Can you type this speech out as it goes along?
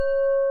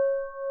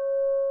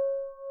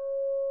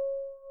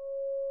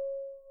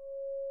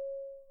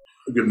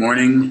Good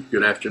morning,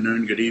 good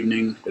afternoon, good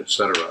evening,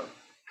 etc.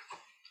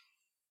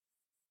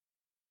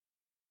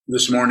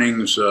 This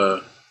morning's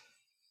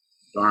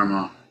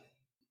Dharma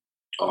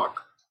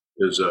talk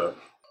is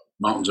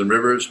Mountains and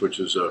Rivers, which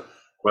is a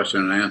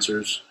question and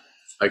answers.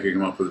 I can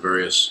come up with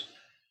various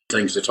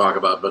things to talk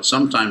about, but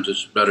sometimes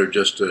it's better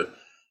just to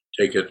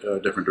take it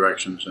different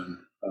directions and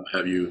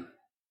have you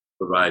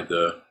provide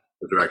the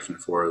direction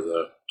for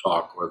the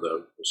talk or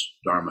the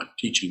Dharma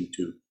teaching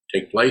to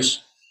take place.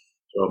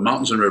 So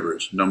Mountains and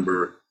Rivers,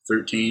 number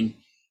 13.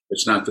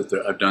 It's not that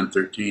I've done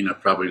 13,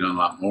 I've probably done a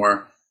lot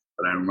more,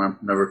 but I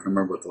never can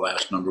remember what the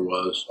last number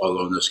was,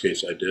 although in this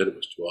case I did, it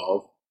was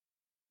 12.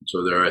 And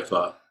so there I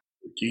thought,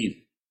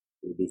 13,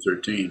 we'll do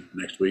 13.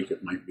 Next week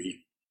it might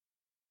be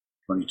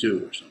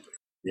 22 or something.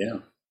 Yeah,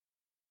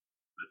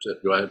 that's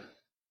it, go ahead.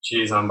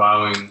 Geez, I'm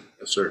bowing.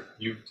 Yes, sir.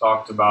 You've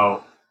talked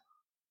about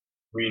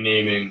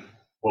renaming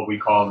what we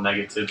call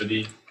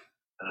negativity.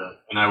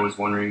 And I was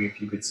wondering if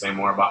you could say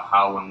more about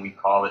how when we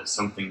call it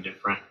something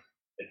different,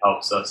 it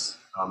helps us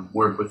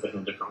work with it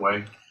in a different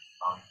way.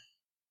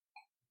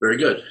 Very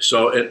good.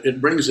 So it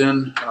brings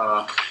in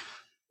a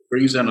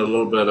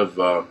little bit of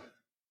a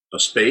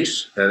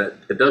space, and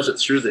it does it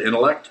through the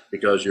intellect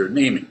because you're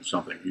naming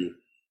something.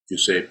 You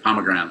say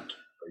pomegranate,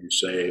 or you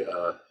say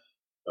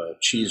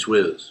cheese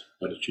whiz.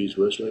 Had a cheese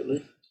whiz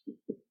lately?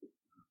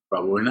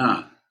 Probably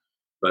not.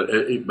 But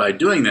by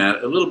doing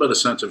that, a little bit of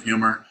sense of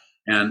humor.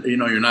 And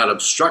you're not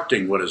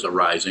obstructing what is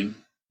arising,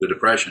 the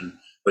depression,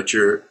 but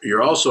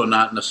you're also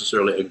not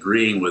necessarily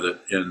agreeing with it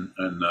in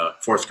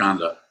forced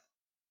conduct.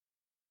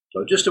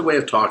 So just a way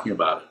of talking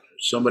about it.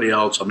 Somebody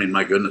else,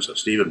 my goodness, if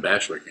Stephen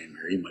Batchelor came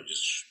here, he might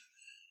just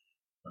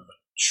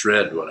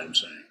shred what I'm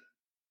saying.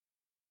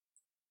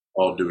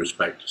 All due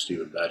respect to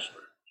Stephen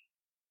Batchelor.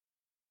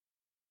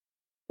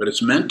 But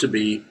it's meant to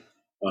be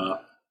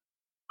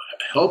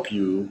help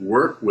you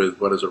work with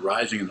what is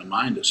arising in the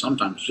mind is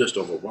sometimes just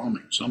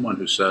overwhelming. Someone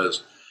who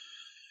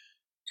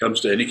comes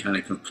to any kind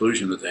of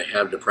conclusion that they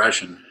have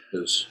depression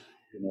is,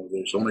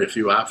 there's only a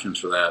few options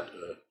for that,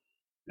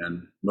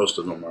 and most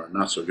of them are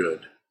not so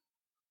good.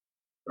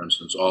 For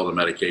instance, all the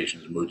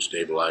medications, mood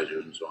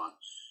stabilizers, and so on.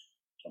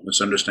 Don't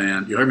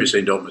misunderstand. You heard me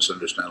say don't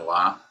misunderstand a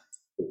lot.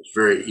 It's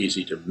very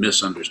easy to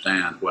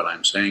misunderstand what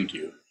I'm saying to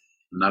you.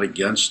 I'm not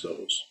against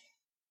those.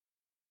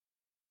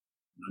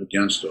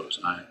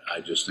 I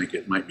just think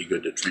it might be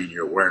good to train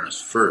your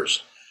awareness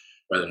first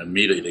rather than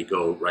immediately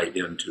go right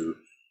into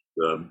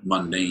the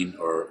mundane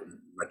or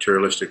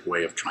materialistic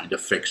way of trying to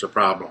fix a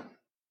problem.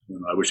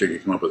 I wish I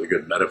could come up with a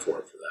good metaphor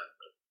for that,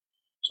 but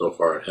so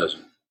far it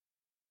hasn't.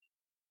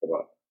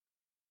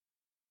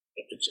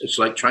 It's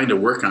like trying to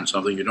work on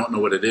something you don't know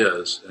what it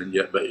is,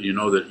 but you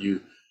know that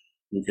you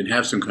can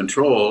have some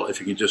control if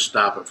you can just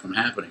stop it from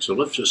happening. So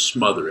let's just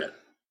smother it.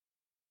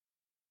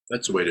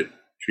 That's the way to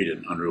treat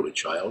an unruly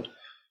child.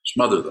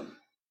 Smother them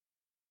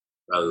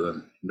rather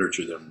than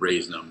nurture them,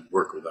 raise them,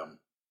 work with them.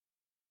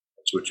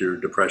 That's what your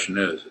depression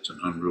is. It's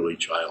an unruly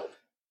child.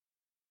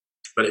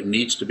 But it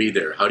needs to be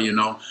there. How do you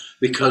know?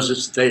 Because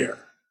it's there.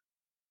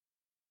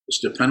 It's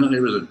dependently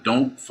resistant.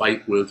 Don't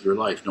fight with your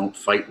life. Don't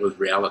fight with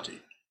reality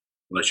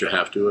unless you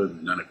have to,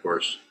 and then, of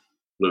course,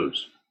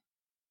 lose.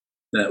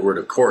 That word,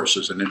 of course,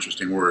 is an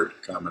interesting word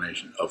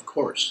combination. Of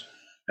course.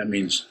 That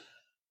means,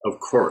 of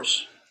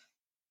course.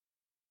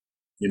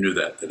 You knew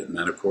that it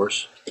meant, of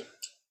course.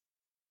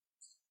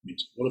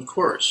 Means, well, of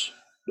course,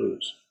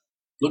 lose.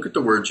 Look at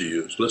the words you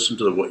use. Listen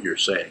to what you're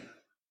saying.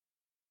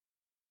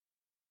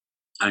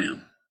 I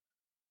am,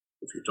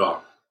 if you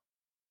talk.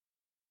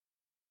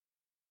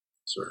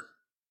 Sir.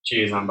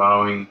 Geez, I'm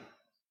bowing.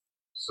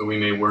 So we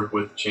may work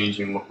with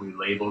changing what we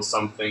label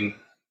something.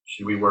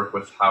 Should we work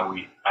with how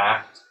we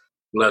act?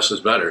 Less is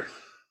better.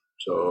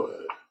 So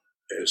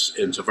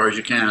insofar as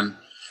you can,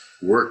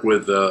 work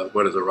with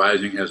what is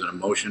arising as an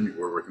emotion.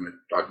 We're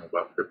talking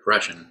about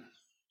depression.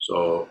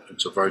 So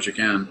insofar as you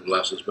can,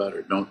 less is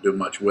better. Don't do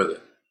much with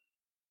it.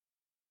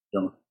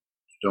 Don't.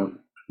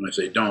 When I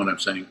say don't, I'm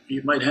saying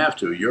you might have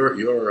to.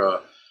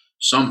 You're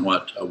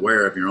somewhat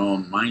aware of your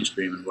own mind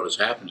stream and what is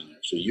happening there.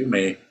 So you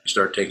may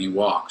start taking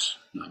walks.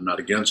 I'm not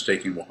against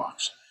taking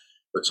walks,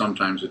 but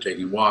sometimes the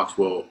taking walks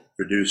will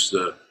reduce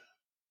the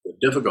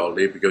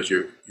difficulty because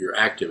you're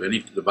active.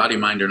 The body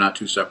mind are not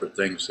two separate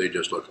things. They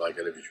just look like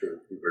it.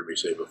 You've heard me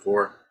say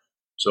before.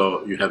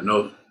 So you have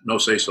no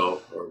say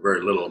so or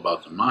very little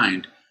about the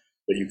mind,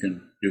 but you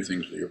can do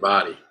things with your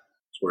body.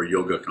 That's where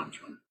yoga comes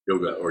from.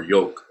 Yoga or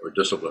yoke or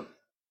discipline.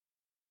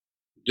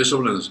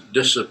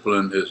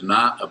 Discipline is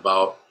not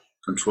about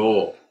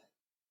control,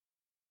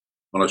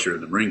 unless you're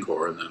in the Marine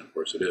Corps, and then of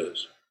course it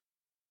is.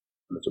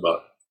 And it's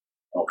about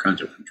all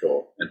kinds of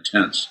control: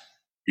 intense,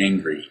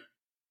 angry,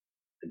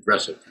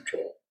 aggressive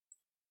control.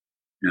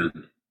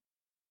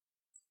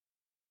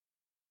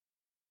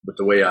 But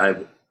the way I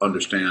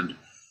understand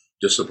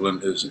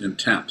discipline is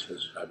intent,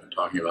 as I've been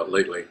talking about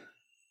lately.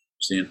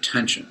 It's the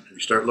intention. If you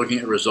start looking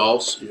at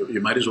results, you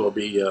might as well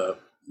be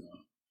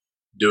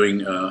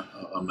doing a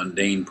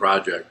mundane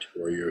project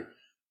where you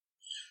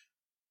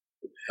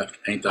have to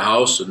paint the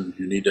house and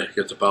you need to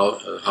get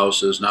the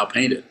house is now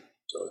painted.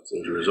 So it's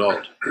a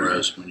result.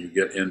 Whereas when you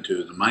get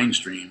into the mind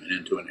stream and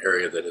into an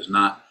area that is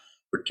not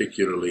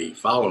particularly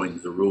following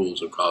the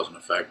rules of cause and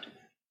effect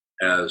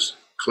as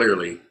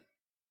clearly, I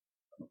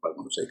don't know if I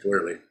want to say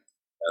clearly,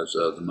 as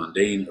the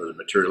mundane or the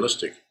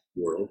materialistic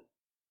world,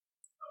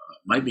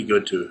 it might be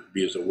good to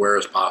be as aware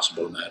as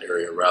possible in that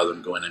area rather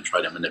than go in and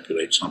try to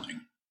manipulate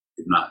something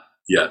you've not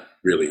yet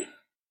really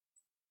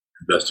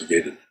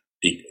investigated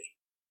deeply.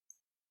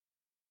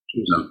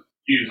 Susan.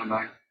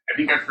 I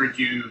think I've heard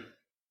you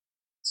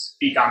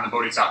speak on the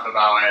Bodhisattva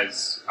vow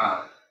as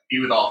be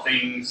with all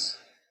things,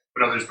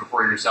 put others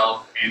before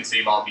yourself, and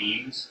save all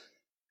beings.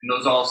 And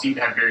those all seem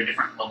to have very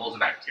different levels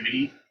of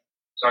activity.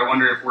 So I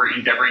wonder if we're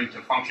endeavoring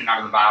to function out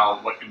of the vow,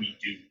 what do we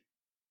do?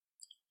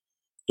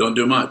 Don't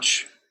do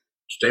much.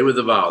 Stay with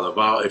the vow. The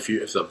vow,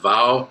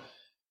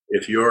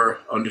 if your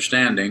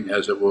understanding,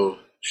 as it will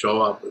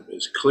show up,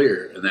 is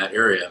clear in that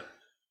area,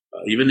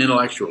 even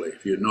intellectually,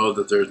 if you know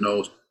that there's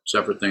no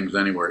separate things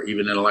anywhere,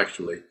 even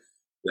intellectually,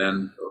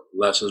 then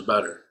less is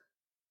better.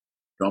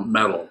 Don't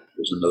meddle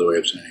is another way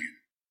of saying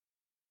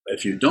it.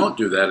 If you don't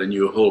do that and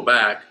you hold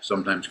back,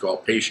 sometimes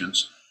called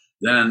patience,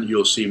 then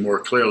you'll see more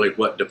clearly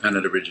what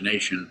dependent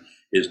origination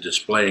is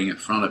displaying in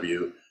front of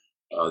you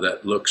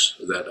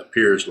that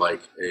appears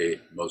like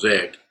a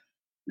mosaic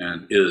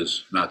and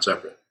is not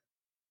separate.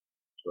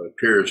 So it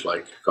appears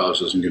like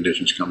causes and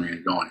conditions coming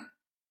and going.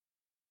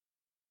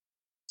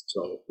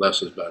 So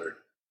less is better.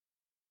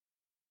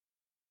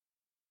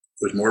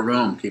 There's more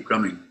room, keep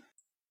coming.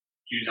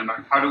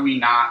 How do we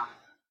not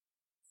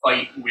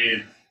fight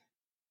with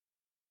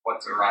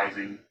what's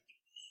arising?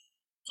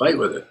 Fight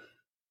with it.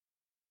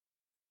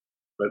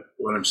 But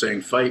when I'm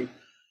saying fight,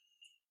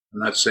 I'm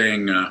not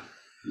saying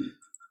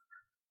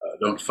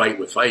don't fight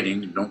with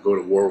fighting, don't go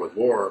to war with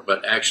war,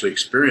 but actually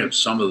experience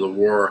some of the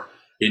war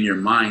in your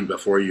mind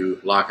before you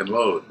lock and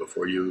load,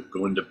 before you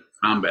go into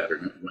combat or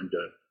go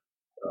into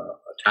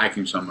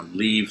attacking someone.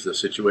 Leave the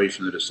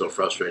situation that is so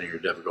frustrating or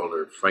difficult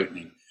or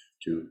frightening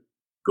to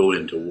go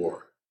into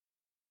war,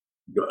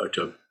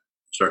 to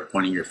start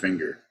pointing your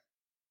finger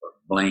or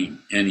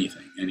blame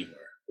anything, anywhere.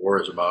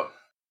 War is about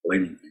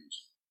blaming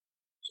things.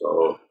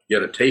 So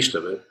get a taste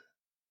of it,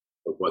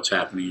 of what's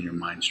happening in your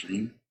mind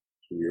stream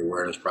through your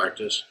awareness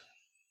practice.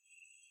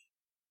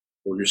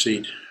 Hold your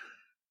seat.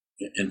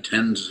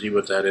 Intend to see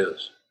what that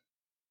is.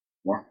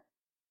 More?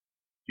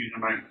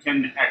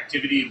 Can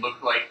activity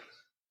look like,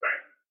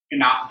 can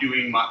not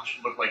doing much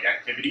look like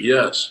activity?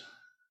 Yes.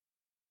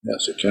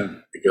 Yes, it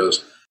can.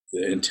 Because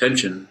the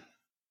intention,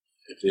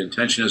 if the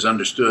intention is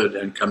understood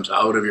and comes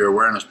out of your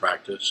awareness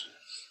practice,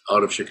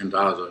 out of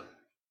shikantaza,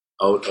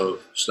 out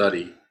of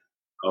study,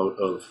 out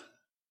of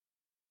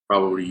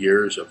probably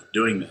years of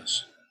doing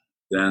this,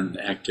 then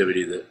the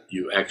activity that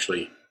you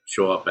actually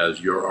show up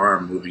as your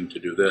arm moving to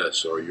do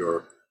this, or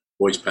your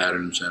voice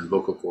patterns and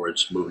vocal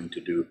cords moving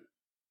to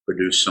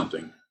produce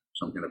something,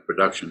 some kind of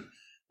production,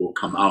 will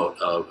come out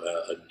of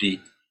a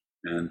deep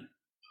and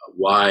a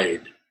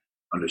wide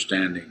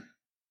understanding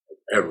of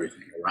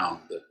everything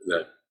around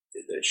that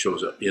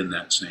shows up in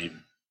that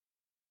same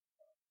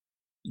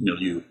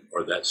milieu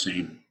or that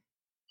same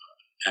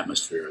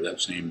atmosphere, or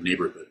that same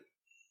neighborhood.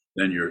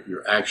 Then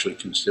you're actually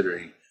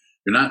considering,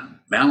 you're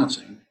not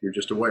balancing, you're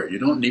just aware. You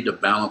don't need to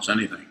balance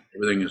anything.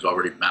 Everything is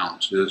already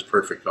balanced. It is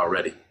perfect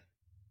already.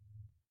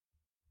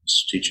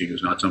 This teaching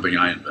is not something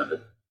I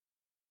invented.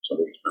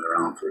 Something that's been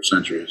around for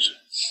centuries.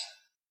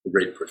 The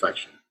great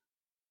perfection.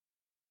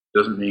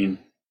 Doesn't mean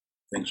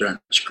things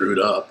aren't screwed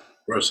up.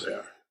 Of course they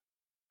are.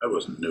 That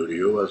wasn't new to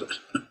you, was it?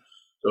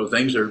 So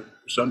things are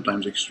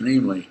sometimes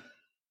extremely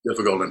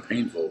difficult and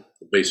painful.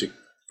 The basic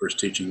first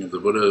teaching of the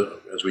Buddha,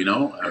 as we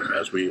know,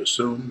 as we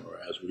assume, or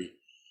as we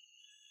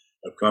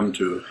have come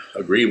to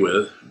agree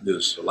with,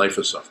 is life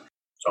is suffering.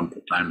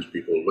 Sometimes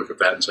people look at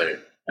that and say,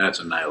 that's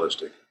a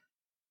nihilistic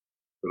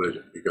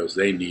religion, because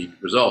they need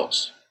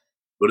results.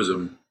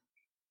 Buddhism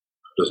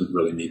doesn't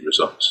really need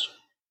results.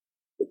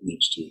 It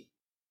needs to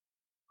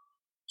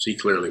see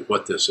clearly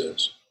what this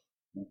is.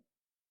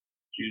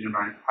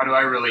 How do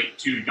I relate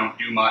to don't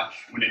do much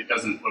when it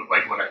doesn't look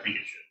like what I think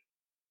it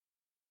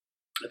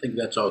should? I think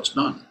that's how it's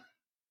done.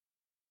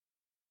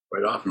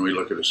 Quite often we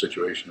look at a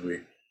situation,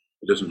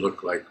 it doesn't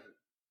look like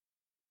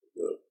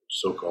the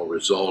so-called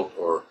result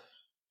or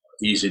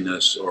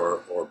easiness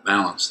or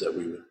balance that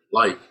we would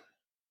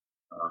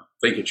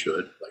think it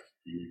should, like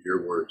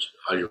your words,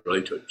 how you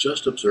relate to it.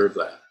 Just observe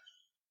that.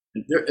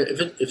 And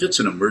if it's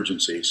an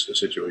emergency, a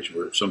situation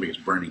where something is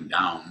burning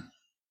down,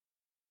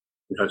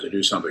 you have to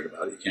do something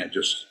about it. You can't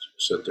just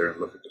sit there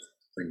and look at the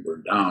thing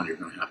burn down. You're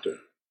going to have to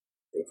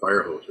get a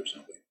fire hose or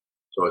something.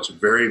 So it's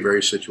very,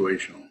 very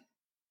situational,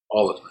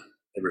 all the time,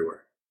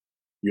 everywhere.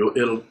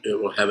 It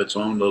will have its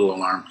own little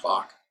alarm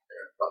clock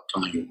there about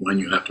telling you when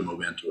you have to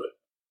move into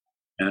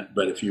it.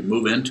 But if you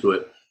move into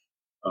it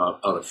out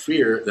of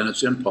fear, then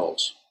it's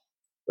impulse.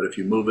 But if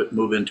you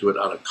move into it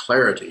out of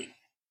clarity,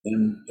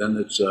 then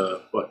it's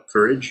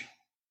courage?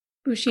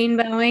 Bushin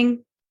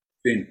bowing.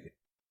 Being.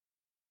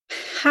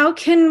 How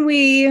can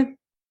we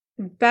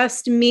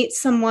best meet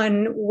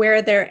someone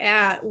where they're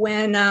at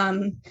when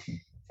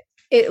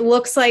it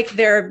looks like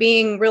they're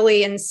being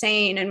really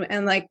insane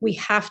and like we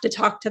have to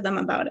talk to them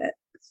about it.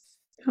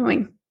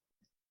 Going.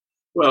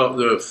 Well,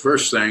 the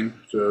first thing,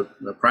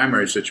 the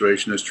primary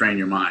situation is train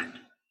your mind.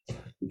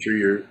 Make sure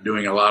you're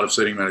doing a lot of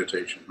sitting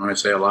meditation. When I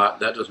say a lot,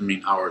 that doesn't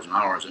mean hours and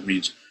hours. It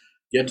means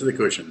get to the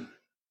cushion.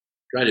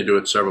 Try to do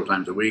it several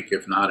times a week,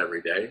 if not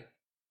every day.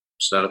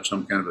 Set up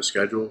some kind of a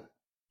schedule,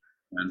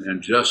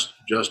 and just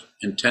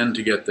intend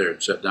to get there.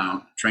 Sit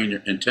down, train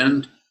your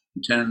intend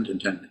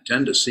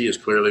to see as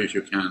clearly as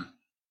you can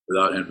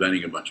without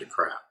inventing a bunch of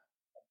crap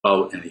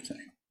about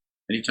anything.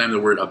 Anytime the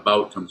word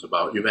about comes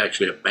about, you've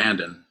actually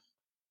abandoned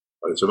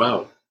what it's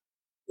about.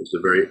 It's the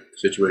very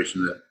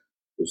situation that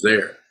is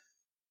there.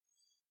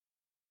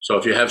 So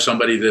if you have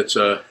somebody that's,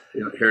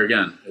 here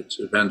again, it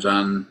depends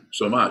on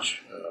so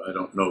much. I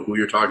don't know who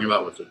you're talking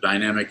about, what the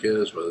dynamic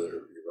is, whether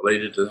you're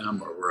related to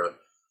them or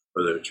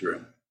whether it's your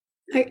own.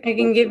 I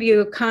can give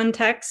you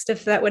context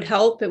if that would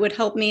help. It would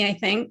help me, I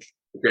think.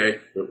 Okay,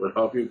 it would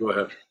help you. Go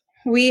ahead.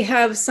 We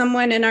have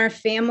someone in our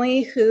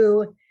family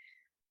who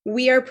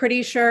we are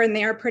pretty sure, and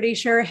they are pretty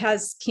sure,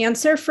 has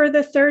cancer for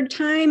the third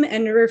time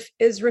and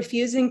is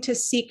refusing to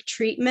seek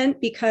treatment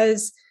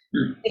because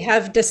they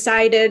have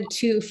decided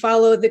to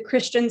follow the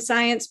Christian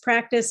Science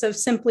practice of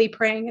simply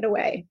praying it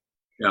away.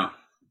 Yeah.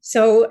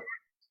 So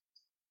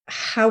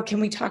how can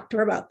we talk to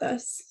her about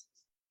this?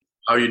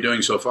 How are you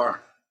doing so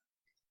far?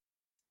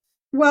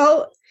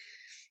 Well,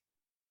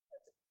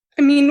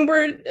 I mean,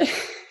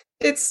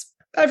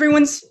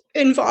 everyone's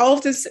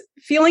involved is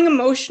feeling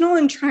emotional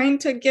and trying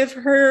to give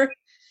her,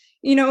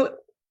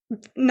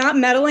 not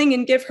meddling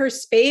and give her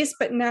space,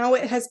 but now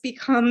it has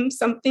become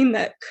something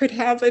that could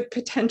have a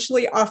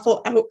potentially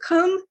awful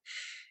outcome.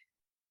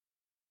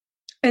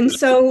 And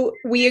so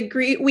we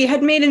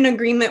had made an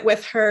agreement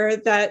with her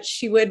that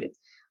she would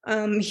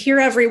hear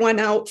everyone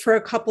out for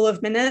a couple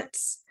of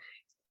minutes,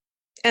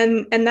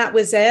 and that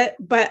was it.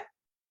 But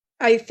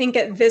I think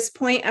at this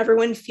point,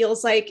 everyone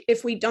feels like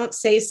if we don't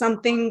say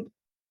something,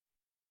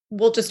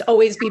 we'll just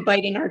always be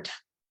biting our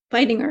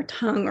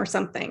tongue or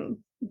something.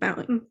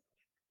 Bowing.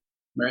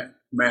 May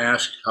I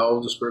ask how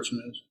old this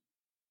person is?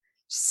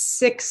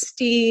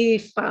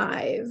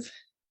 65.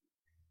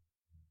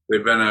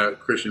 They've been a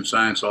Christian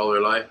Science all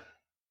their life?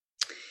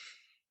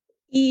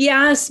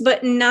 Yes,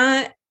 but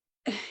not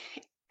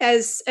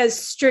as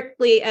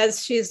strictly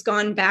as she's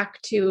gone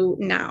back to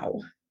now.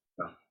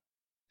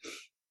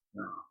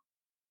 No.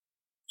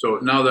 So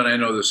now that I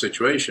know the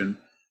situation,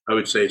 I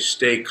would say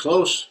stay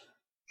close.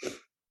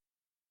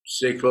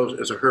 Stay close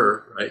as a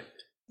her, right?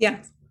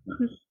 Yeah.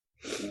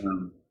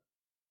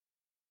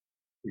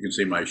 You can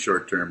see my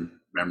short-term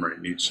memory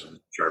needs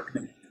some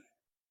sharpening.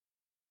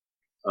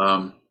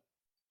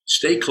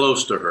 Stay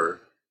close to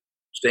her.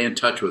 Stay in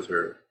touch with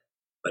her.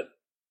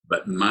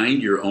 But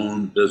mind your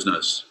own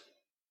business.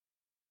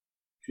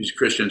 She's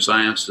Christian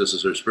Science. This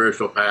is her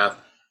spiritual path.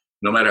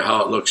 No matter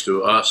how it looks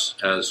to us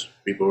as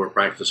people who are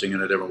practicing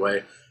in a different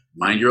way,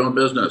 mind your own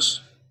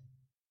business.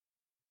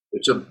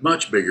 It's a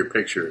much bigger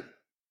picture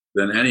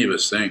than any of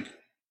us think.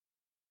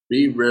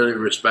 Be really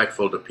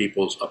respectful to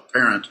people's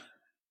apparent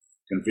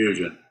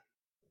confusion.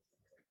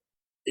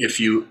 If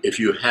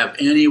you have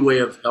any way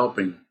of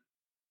helping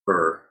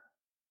her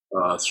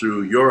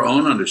through your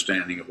own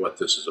understanding of what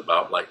this is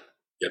about, like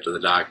get to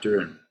the doctor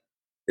and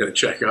get a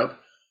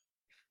checkup,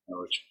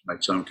 which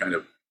might sound kind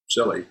of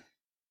silly,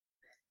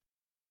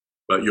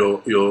 but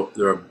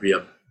there'll be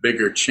a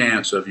bigger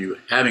chance of you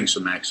having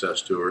some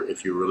access to her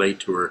if you relate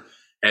to her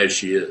as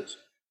she is.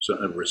 So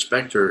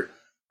respect her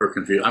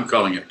confusion. I'm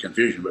calling it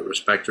confusion, but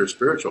respect her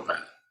spiritual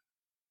path.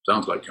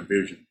 Sounds like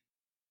confusion,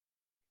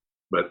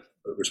 but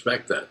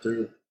respect that.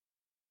 They're,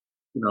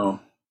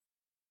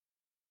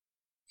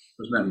 wasn't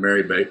that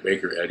Mary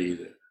Baker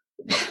Eddy?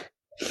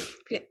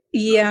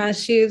 Yeah,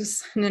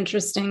 she's an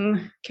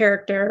interesting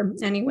character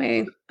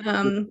anyway.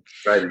 I'm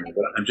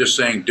just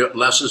saying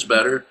less is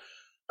better.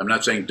 I'm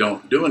not saying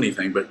don't do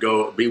anything, but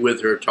go be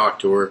with her, talk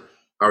to her.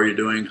 How are you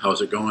doing?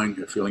 How's it going?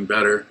 You're feeling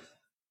better?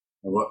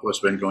 What's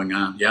been going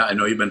on? Yeah, I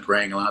know you've been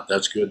praying a lot.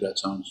 That's good. That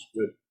sounds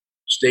good.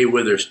 Stay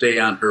with her. Stay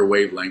on her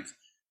wavelength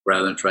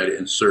rather than try to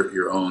insert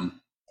your own,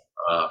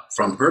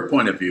 from her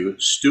point of view,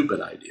 stupid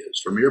ideas.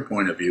 From your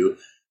point of view,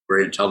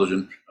 very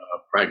intelligent,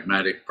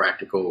 pragmatic,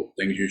 practical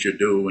things you should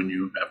do when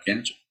you have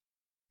cancer.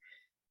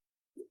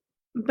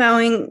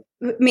 Bowing,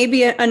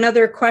 maybe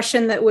another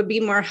question that would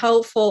be more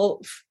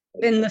helpful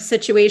in the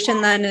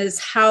situation then is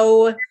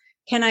how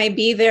can I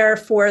be there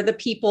for the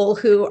people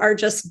who are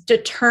just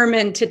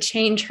determined to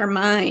change her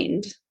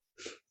mind?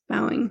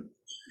 Bowing.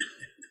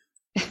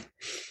 I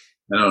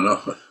don't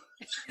know.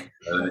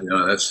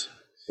 That's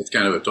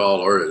kind of a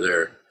tall order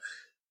there.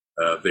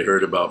 They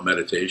heard about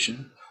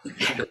meditation.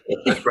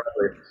 That's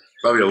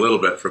probably a little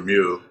bit from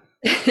you.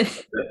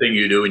 That thing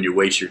you do when you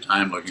waste your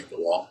time looking at the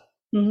wall.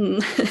 Mm-hmm.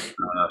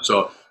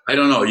 So I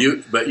don't know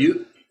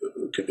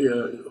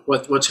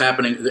what's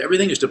happening.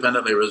 Everything is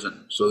dependently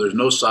risen. So there's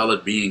no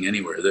solid being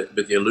anywhere.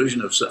 But the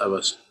illusion of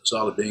a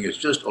solid being is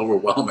just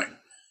overwhelming.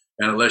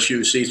 And unless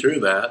you see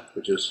through that,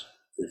 which is,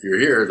 if you're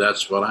here,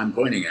 that's what I'm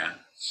pointing at.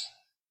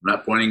 I'm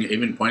not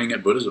pointing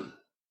at Buddhism.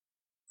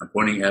 I'm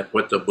pointing at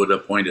what the Buddha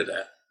pointed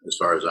at, as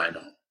far as I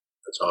know.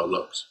 That's how it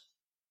looks.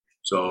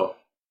 So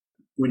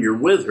when you're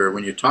with her,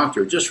 when you talk to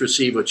her, just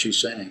receive what she's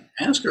saying.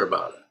 Ask her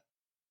about it.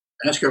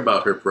 Ask her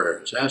about her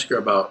prayers. Ask her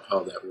about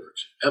how that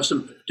works.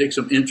 Take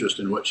some interest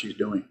in what she's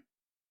doing.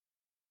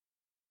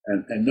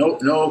 And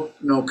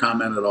no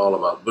comment at all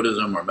about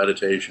Buddhism or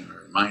meditation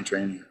or mind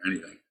training or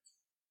anything.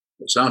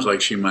 It sounds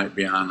like she might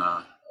be on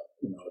a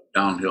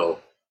downhill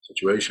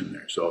situation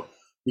there. So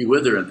be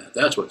with her in that.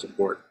 That's what's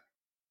important.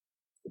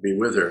 To be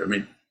with her. I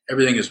mean,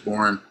 everything is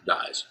born,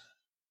 dies.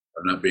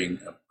 I'm not being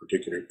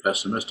particularly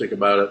pessimistic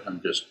about it. I'm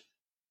just,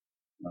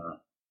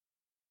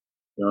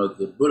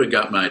 the Buddha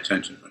got my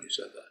attention when he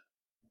said that.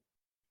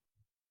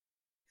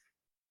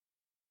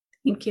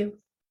 Thank you.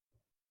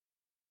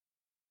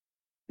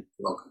 You're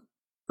welcome.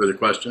 Further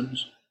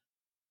questions?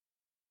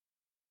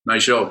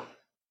 Nice show.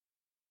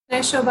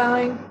 Nice show,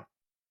 Bowing.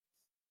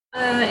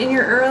 In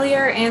your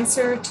earlier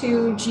answer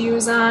to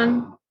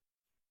Jiuzan,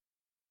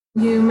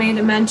 you made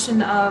a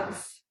mention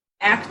of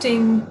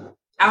acting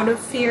out of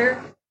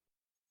fear.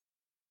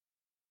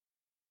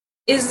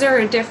 Is there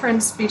a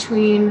difference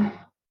between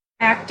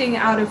acting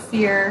out of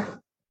fear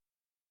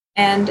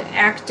and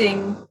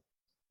acting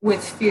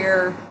with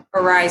fear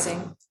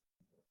arising?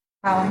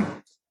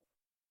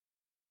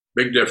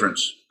 Big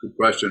difference. Good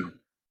question.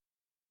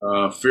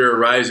 Fear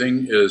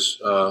arising is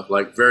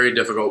like very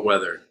difficult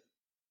weather,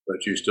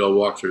 but you still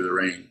walk through the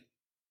rain.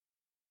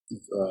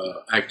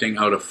 Acting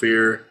out of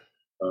fear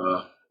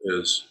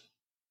is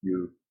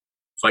you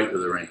fight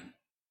with the rain.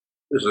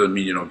 This doesn't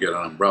mean you don't get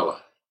an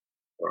umbrella,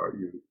 or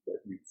you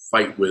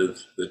fight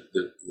with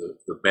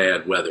the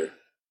bad weather.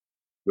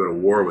 Go to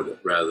war with it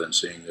rather than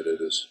seeing that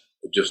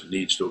it just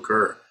needs to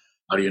occur.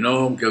 How do you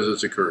know? Because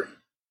it's occurring.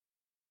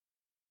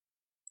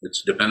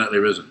 It's dependently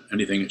risen.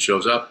 Anything that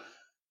shows up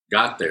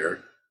got there,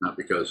 not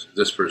because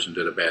this person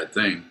did a bad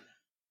thing,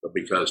 but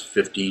because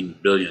 15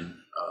 billion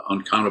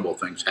uncountable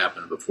things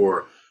happened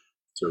before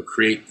to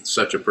create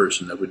such a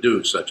person that would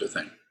do such a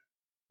thing.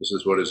 This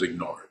is what is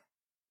ignored.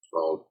 It's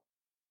called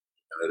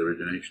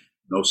origination.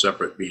 No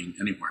separate being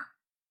anywhere.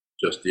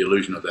 Just the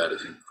illusion of that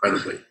is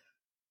incredibly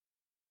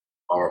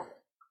powerful.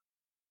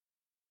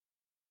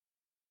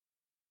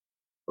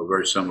 So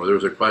very similar. There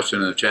was a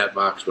question in the chat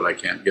box, but I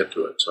can't get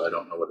to it, so I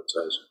don't know what it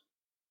says.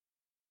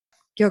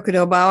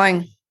 Gyokudo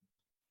Bowing.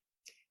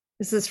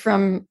 This is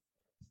from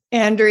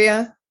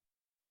Andrea.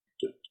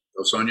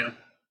 Oh, Sonia?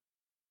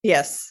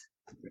 Yes.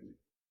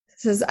 It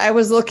says, I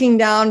was looking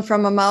down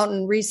from a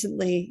mountain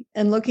recently,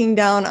 and looking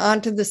down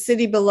onto the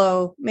city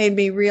below made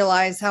me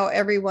realize how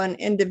everyone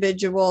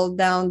individual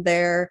down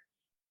there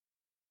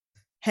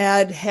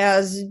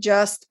has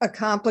just a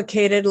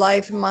complicated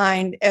life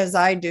mind as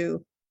I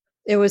do.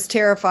 It was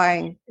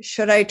terrifying.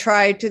 Should I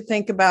try to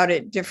think about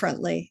it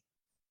differently?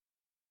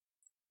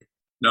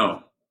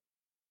 No.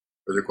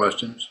 Further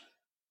questions?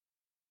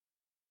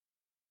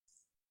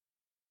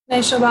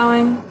 Nice show,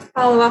 Bowing.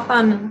 Follow up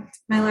on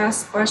my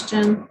last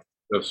question.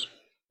 Yes.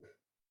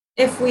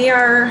 If we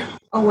are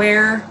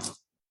aware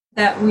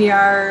that we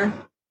are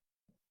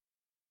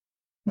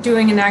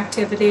doing an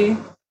activity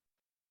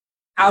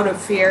out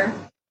of fear,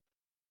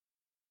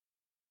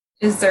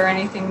 is there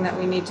anything that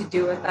we need to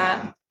do with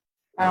that?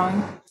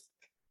 Bowing.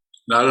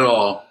 Not at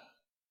all.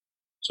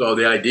 So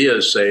the idea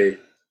is to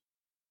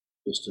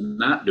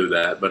not do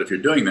that. But if you're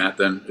doing that,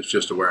 then it's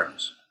just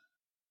awareness.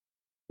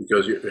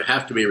 Because you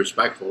have to be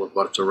respectful of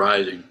what's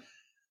arising,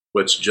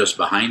 what's just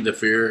behind the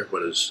fear,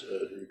 what is,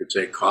 you could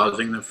say,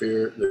 causing the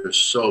fear. There's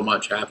so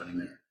much happening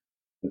there.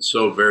 It's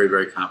so very,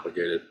 very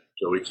complicated.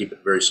 So we keep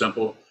it very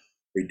simple.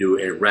 We do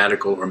a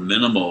radical or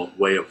minimal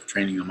way of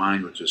training the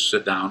mind, which is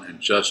sit down and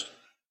just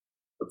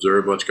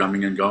observe what's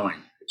coming and going.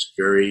 It's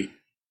very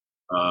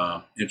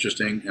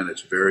interesting, and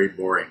it's very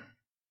boring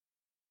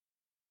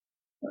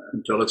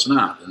until it's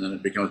not, and then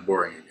it becomes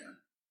boring again,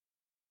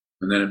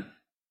 and then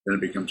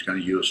it becomes kind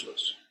of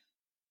useless.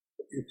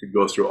 You could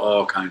go through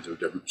all kinds of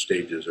different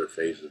stages or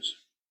phases.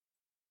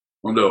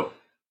 Mundo.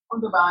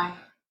 Bowing.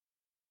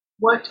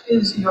 What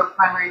is your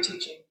primary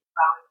teaching,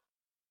 Bowing?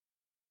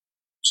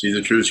 See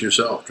the truth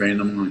yourself. Train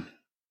the mind.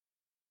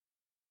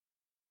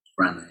 It's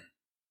primary.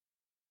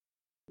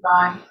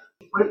 Bowing.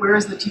 Where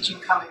is the teaching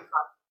coming from?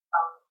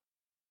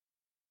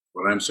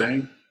 What I'm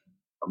saying?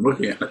 I'm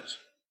looking at it.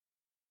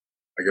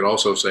 I could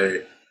also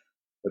say,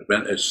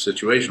 a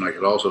situation, I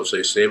could also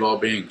say, save all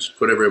beings,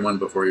 put everyone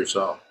before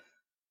yourself.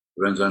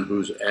 Depends on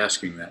who's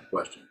asking that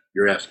question.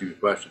 You're asking the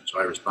question, so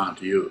I respond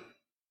to you.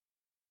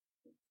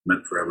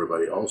 Meant for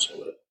everybody also.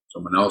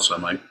 Someone else,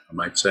 I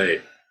might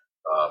say,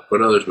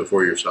 put others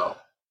before yourself.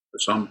 For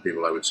some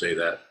people, I would say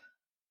that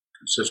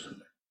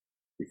consistently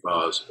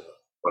because of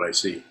what I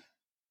see.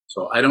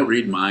 So I don't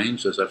read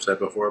minds, as I've said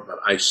before, but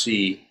I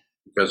see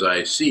because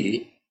I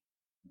see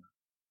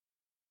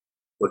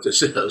what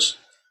this is.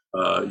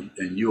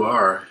 And you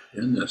are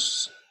in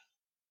this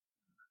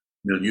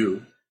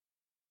milieu,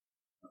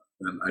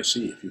 and I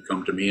see. If you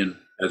come to me and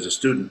as a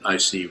student, I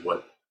see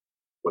what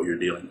you're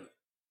dealing with.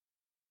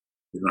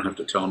 You don't have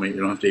to tell me. You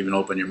don't have to even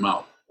open your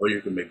mouth. or you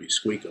can maybe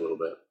squeak a little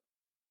bit.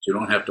 So you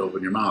don't have to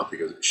open your mouth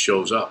because it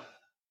shows up.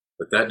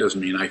 But that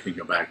doesn't mean I can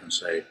come back and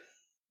say,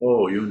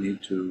 oh, you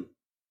need to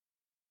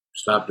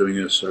stop doing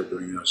this, start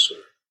doing this,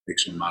 or make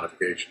some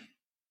modification.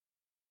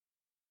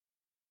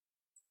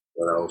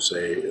 What I will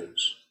say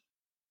is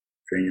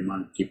train your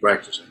mind, keep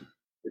practicing.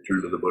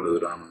 Return to the Buddha, the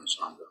Dharma, and the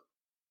Sangha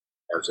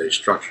as a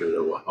structure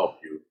that will help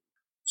you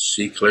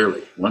see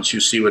clearly. Once you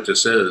see what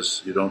this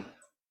is, you don't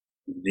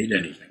need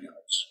anything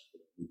else.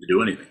 You don't need to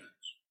do anything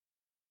else.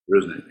 There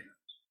isn't anything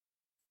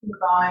else.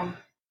 Bowing.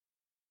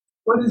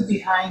 What is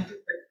behind the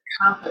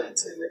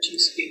confidence in which you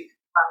speak?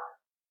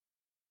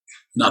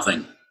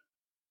 Nothing.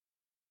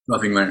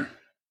 Nothing there.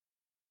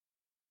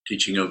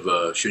 Teaching of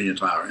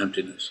shunyata, or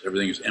emptiness.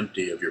 Everything is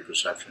empty of your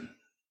perception,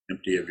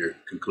 empty of your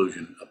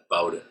conclusion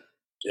about it.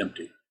 It's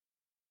empty.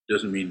 It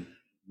doesn't mean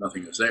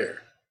nothing is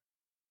there.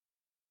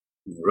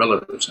 In the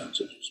relative sense,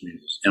 it just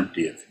means it's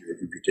empty of your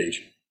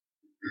imputation.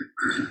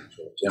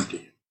 So it's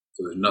empty.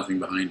 So there's nothing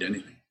behind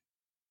anything.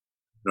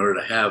 In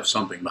order to have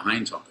something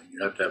behind something,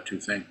 you have to have two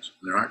things.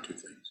 And there aren't two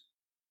things.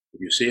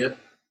 If you see it,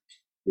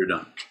 you're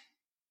done.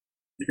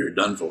 You're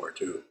done for,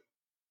 too.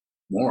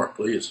 More,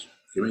 please.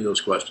 Give me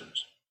those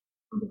questions.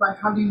 But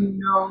how do you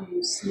know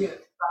you see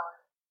it?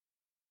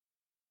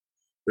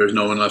 There's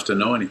no one left to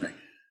know anything,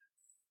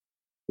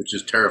 which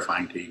is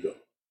terrifying to ego.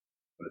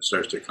 When it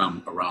starts to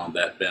come around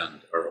that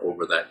bend or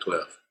over that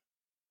cliff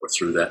or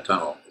through that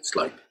tunnel, it's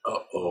like,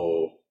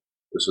 uh-oh,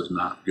 this is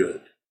not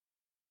good.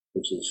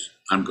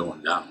 I'm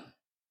going down.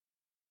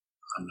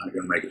 I'm not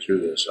going to make it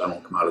through this. I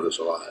won't come out of this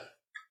alive.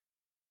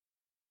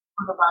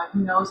 Who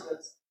knows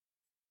this?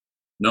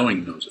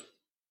 Knowing knows it.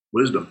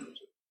 Wisdom knows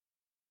it.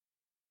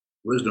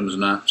 Wisdom is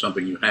not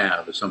something you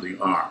have, it's something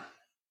you are.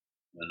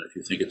 And if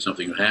you think it's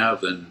something you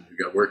have, then you've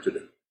got work to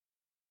do.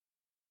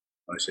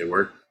 When I say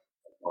work,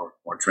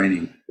 more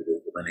training to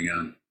do, depending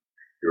on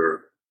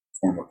your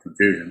form of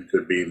confusion. It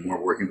could be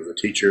more working with the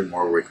teacher,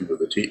 more working with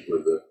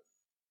the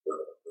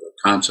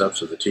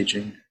concepts of the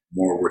teaching,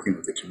 more working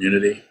with the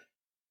community.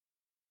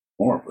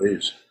 More,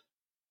 please.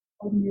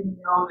 How do you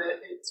know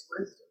that it's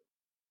wisdom?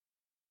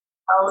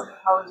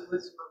 How is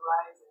wisdom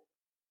arising?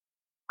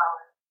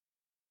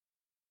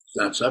 It's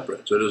not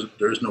separate. So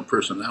there is no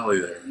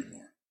personality there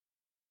anymore.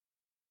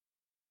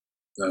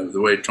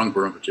 The way Trungpa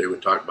Rinpoche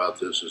would talk about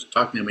this is,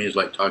 talking to me is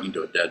like talking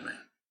to a dead man.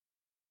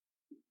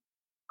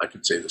 I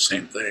could say the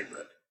same thing,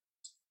 but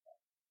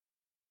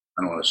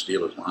I don't want to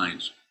steal his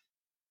lines.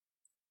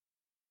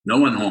 No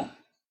one home.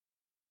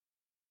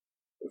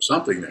 There's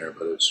something there,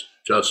 but it's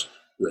just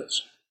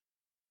this.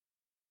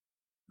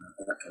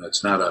 And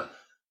it's not a,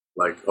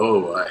 like,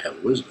 oh, I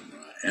have wisdom, or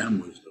I am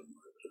wisdom.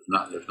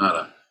 There's not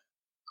a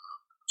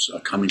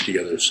coming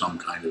together of some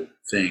kind of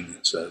thing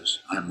that says,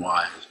 I'm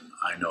wise and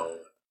I know, and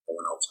no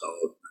one else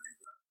knows.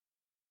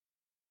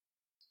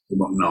 You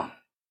won't know.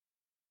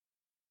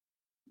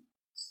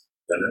 Is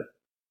that it?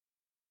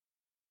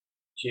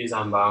 Geez,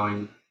 I'm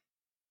bowing.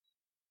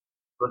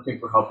 Looking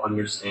for help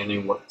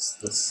understanding what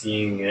the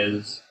seeing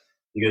is,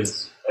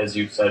 because as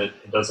you said,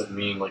 it doesn't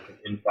mean like an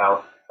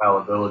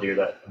infallibility or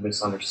that a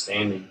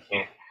misunderstanding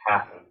can't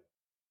happen.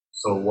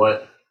 So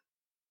what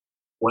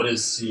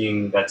is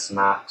seeing that's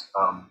not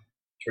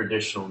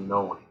traditional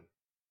knowing?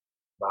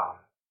 Wow.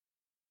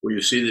 Well,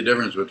 you see the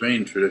difference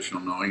between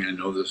traditional knowing. I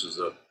know this is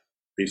a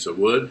piece of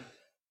wood,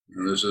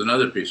 and this is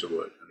another piece of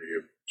wood. And if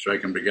you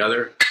strike them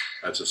together,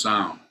 that's a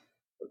sound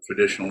of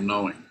traditional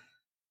knowing.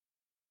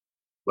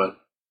 But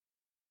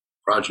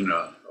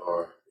prajna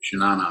or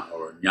shinana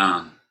or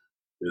jnana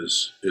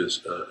is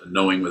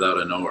knowing without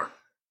a knower.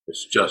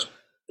 It's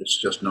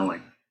just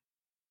knowing.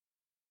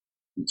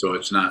 And so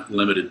it's not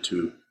limited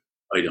to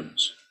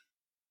items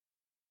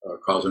or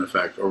cause and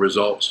effect or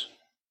results.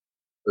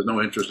 There's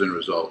no interest in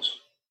results.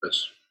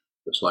 It's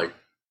just like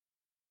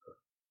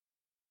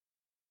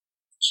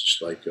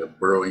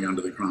burrowing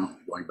under the ground,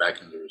 going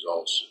back into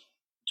results.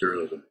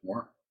 Materialism.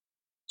 More?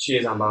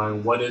 Geez, I'm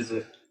bowing. What is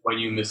it when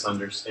you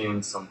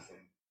misunderstand something?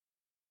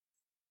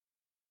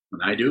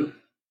 When I do,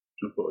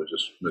 simple. I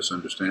just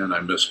misunderstand.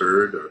 I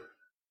misheard or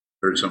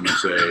heard someone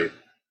say,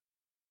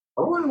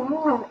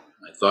 "Oh,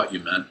 I thought you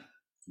meant,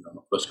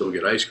 let's go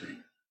get ice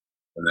cream."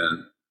 And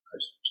then I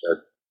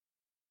said,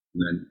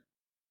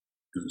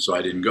 and so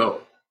I didn't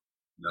go.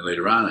 And then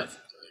later on, I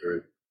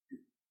heard,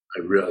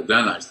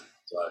 then I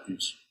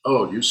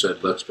thought, you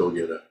said, let's go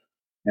get a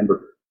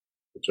hamburger,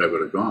 which I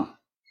would have gone.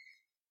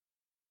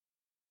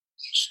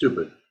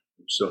 Stupid,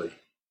 silly.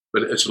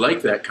 But it's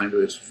like that kind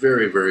of, it's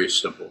very, very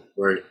simple.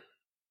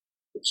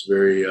 It's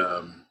very,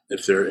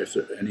 if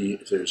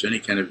there's any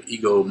kind of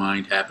ego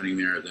mind happening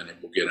there, then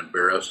it will get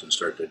embarrassed and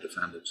start to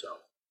defend itself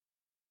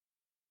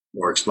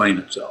or explain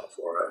itself,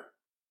 or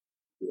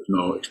there's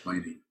no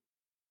explaining.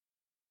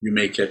 You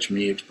may catch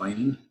me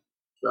explaining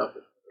stuff,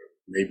 or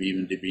maybe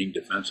even being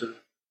defensive.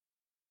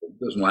 It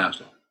doesn't last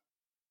long.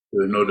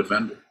 There's no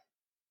defender.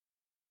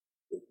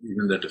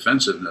 Even the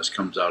defensiveness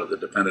comes out of the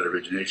dependent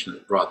origination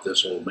that brought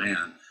this old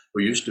man,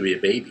 who used to be a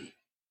baby,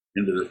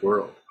 into this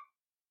world.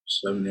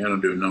 70, I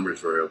don't do numbers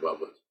very well,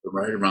 but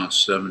right around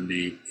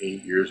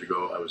 78 years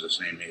ago, I was the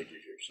same age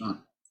as you're your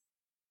son.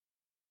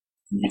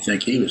 You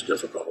think he was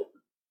difficult.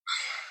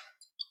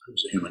 It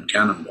was a human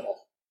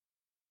cannonball.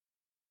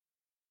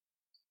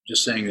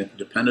 Just saying that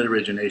dependent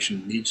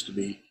origination needs to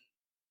be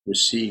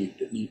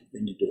received. You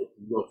need to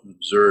look and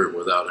observe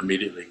without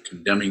immediately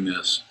condemning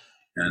this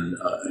and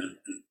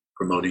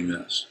promoting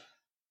this.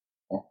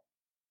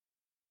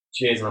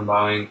 Cheers, I'm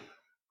bowing.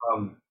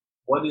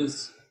 What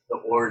is the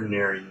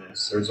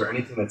ordinariness, or is there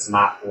anything that's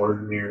not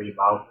ordinary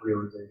about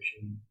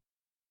realization?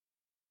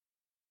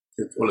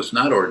 Well, it's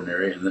not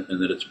ordinary, and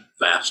that it's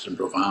vast and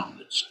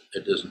profound.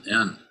 It doesn't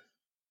end.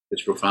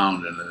 It's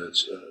profound, and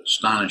it's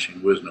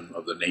astonishing wisdom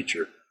of the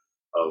nature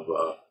of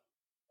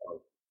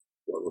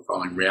what we're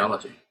calling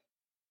reality.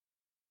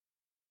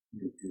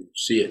 You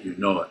see it, you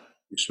know it,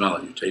 you smell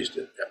it, you taste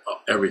it.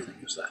 Everything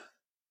is that.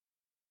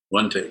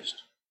 One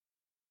taste.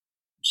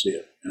 You see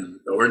it. And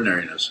the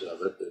ordinariness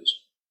of it is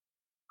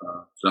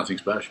it's nothing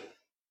special.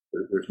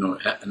 There's no,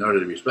 in order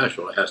to be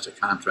special, it has to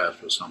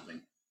contrast with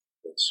something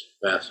that's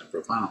vast and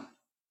profound.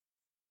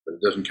 But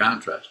it doesn't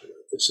contrast with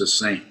it. It's the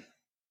same.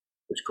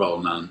 It's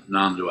called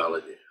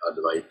non-duality,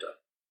 advaita,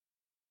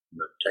 in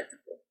the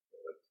technical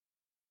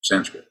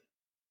Sanskrit.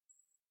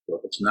 So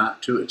it's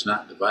not two, it's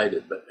not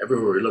divided, but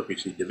everywhere we look, we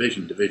see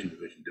division,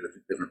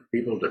 different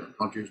people, different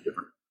countries,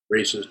 different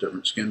races,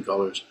 different skin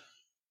colors,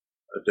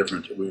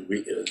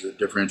 the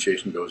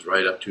differentiation goes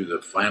right up to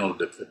the final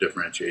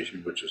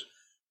differentiation, which is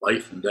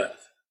life and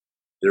death.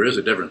 There is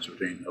a difference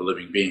between a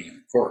living being and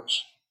a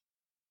corpse,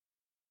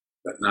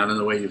 but not in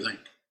the way you think.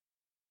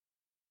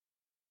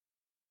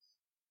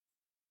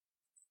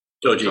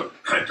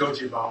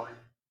 Doji bowing.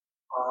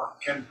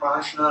 Can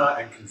prajna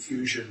and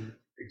confusion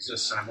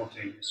exist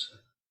simultaneously?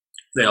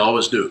 They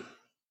always do.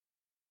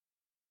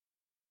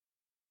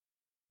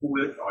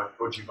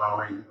 Doji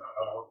bowing.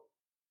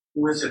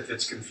 Who is it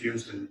that's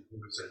confused and who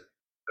is it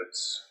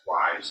that's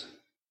wise?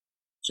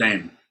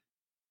 Same.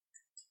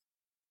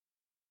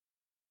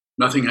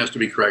 Nothing has to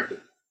be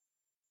corrected.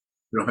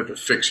 You don't have to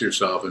fix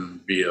yourself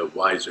and be a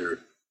wiser,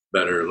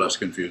 better, less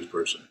confused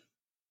person.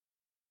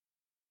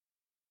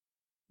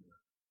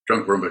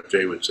 Trungpa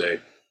Rinpoche would say,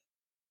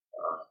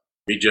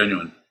 be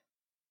genuine.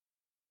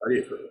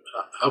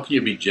 How can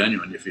you be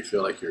genuine if you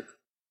feel like you're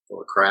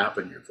full of crap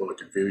and you're full of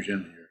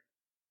confusion? And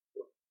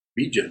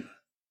be genuine.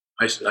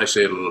 I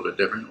say it a little bit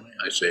differently.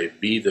 I say,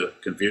 be the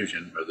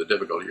confusion or the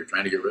difficulty you're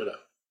trying to get rid of.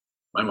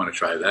 You might want to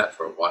try that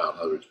for a while. In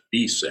other words,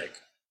 be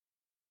sick.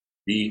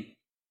 Be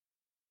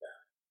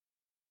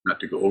not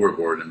to go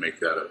overboard and make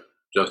that a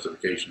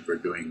justification for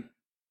doing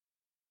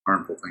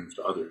harmful things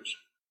to others.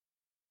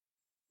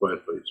 Go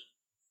ahead, please.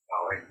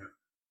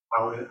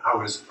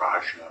 How is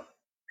prajna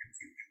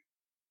confusion?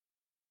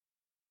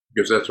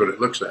 Because that's what it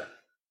looks at.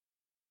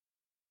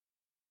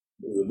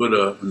 The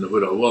Buddha, when the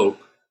Buddha awoke,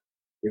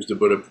 here's the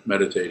Buddha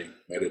meditating.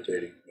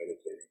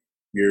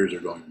 Years are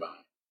going by.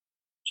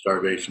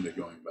 Starvation is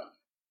going by.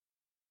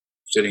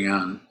 Sitting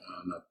on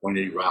the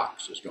pointy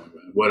rocks is going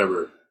by.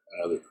 Whatever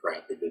other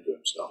crap he did to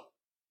himself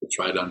to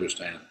try to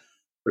understand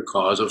the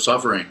cause of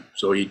suffering.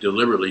 So he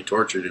deliberately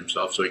tortured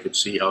himself so he could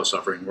see how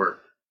suffering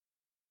worked.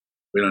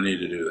 We don't need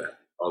to do that,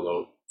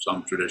 although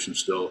some traditions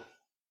still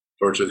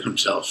torture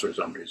themselves for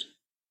some reason.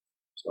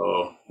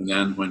 So, and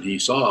then when he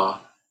saw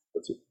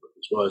what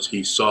this was,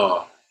 he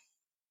saw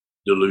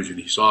delusion,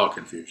 he saw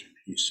confusion,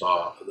 he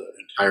saw the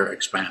entire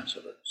expanse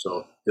of it.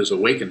 So his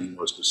awakening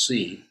was to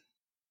see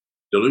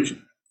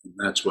delusion. And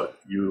that's what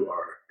you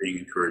are being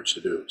encouraged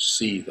to do.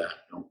 See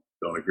that.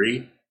 Don't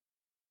agree,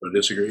 don't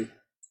disagree,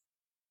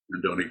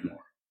 and don't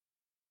ignore.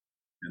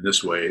 In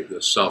this way,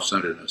 the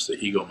self-centeredness, the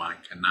ego mind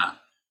cannot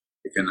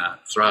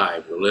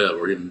thrive or live,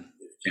 or even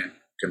it can't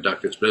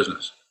conduct its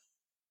business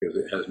because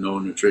it has no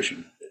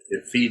nutrition.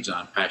 It feeds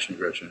on passion,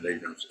 aggression, and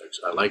ignorance.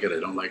 I like it, I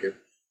don't like it.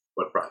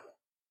 What problem?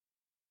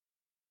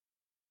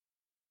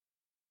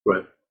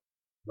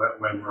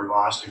 But when we're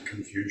lost in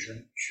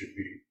confusion, should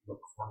we look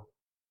for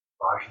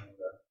prajna?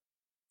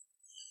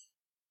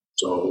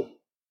 So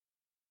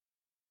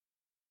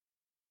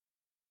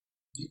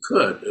you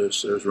could.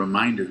 There's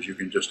reminders. You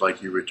can, just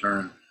like you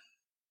return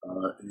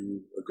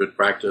a good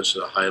practice,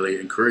 a highly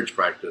encouraged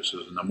practice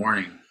is in the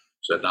morning,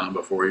 sit down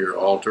before your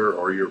altar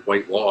or your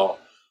white wall.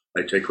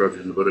 I take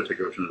refuge in the Buddha, take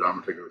refuge in the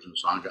Dharma, take refuge in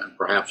the Sangha, and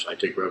perhaps I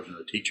take refuge in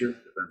the teacher.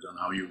 Depends on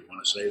how you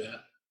want to say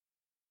that.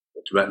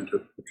 The Tibetan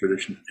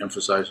tradition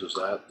emphasizes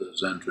that. The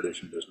Zen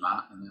tradition does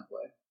not in that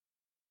way.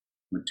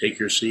 And take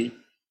your seat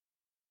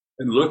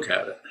and look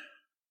at it.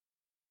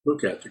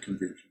 Look at the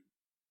confusion.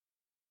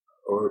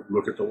 Or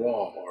look at the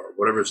wall, or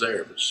whatever's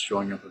there if it's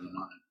showing up in the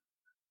mind.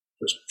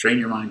 Just train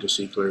your mind to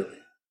see clearly.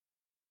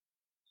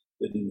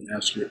 Didn't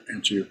answer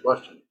your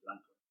question.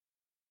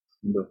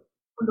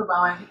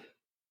 Bowing,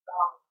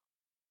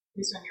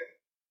 based on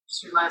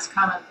your last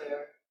comment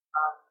there,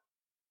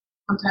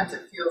 sometimes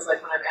it feels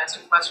like when I've asked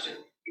a question,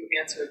 you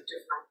answer a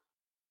different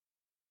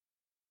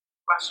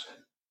question.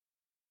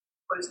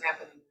 What is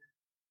happening there?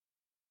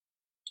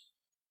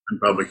 I'm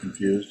probably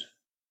confused.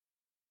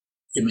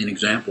 Give me an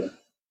example.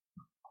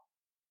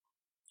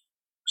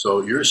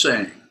 So you're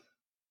saying,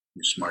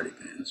 you smarty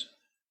pants,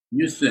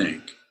 you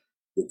think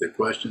that the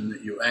question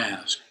that you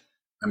ask,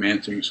 I'm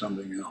answering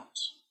something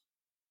else.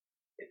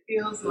 It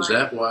feels Is like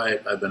that why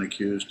I've been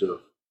accused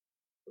of,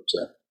 what's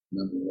that,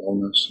 mental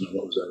illness? No,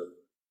 what was that?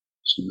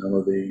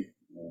 Senility?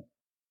 No,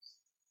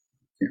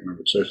 can't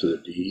remember. It starts with a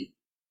D.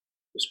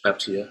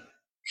 Dyspepsia.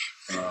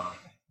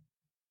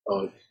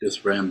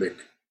 Dithyrambic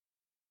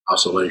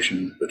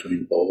oscillation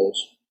between poles.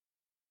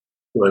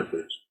 Go ahead,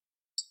 please.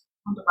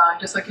 Divine,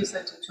 just like you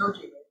said to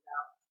Choji right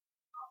now,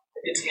 I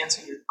didn't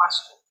answer your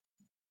question.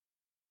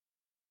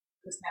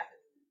 This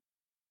happened.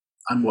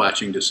 I'm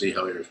watching to see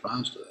how he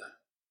responds to that.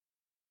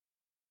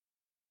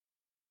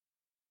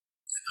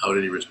 How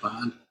did he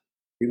respond?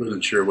 He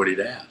wasn't sure what he'd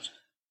asked.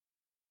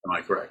 Am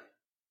I correct?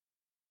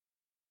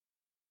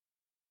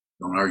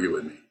 Don't argue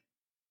with me.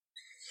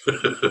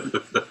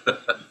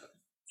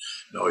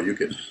 No, you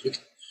can.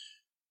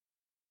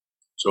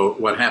 So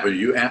what happened?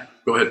 You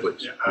go ahead,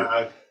 please. Yeah,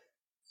 I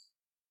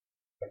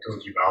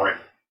told you about it.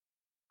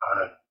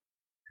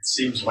 It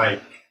seems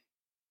like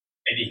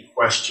any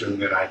question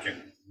that I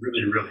can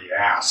really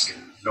ask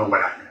and know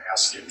what I'm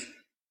asking,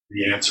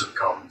 the answer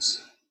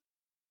comes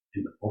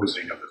in the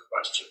posing of the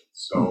question.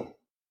 So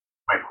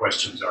my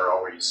questions are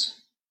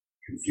always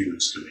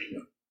confused to me.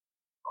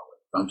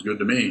 Sounds good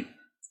to me.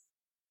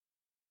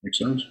 Makes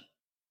sense?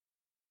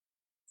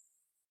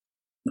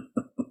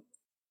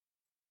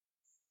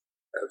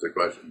 That's the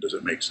question. Does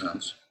it make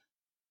sense?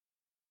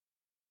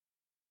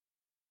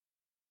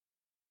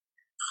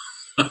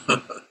 What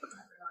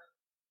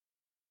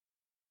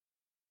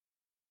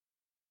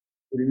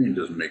do you mean it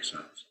doesn't make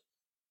sense? I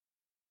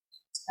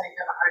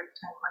have a hard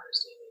time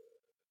understanding.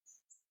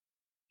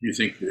 You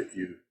think that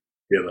you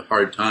have a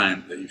hard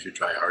time, that you should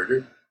try harder? I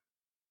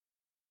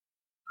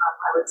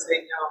would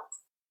say no,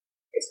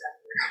 based on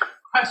your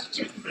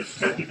question.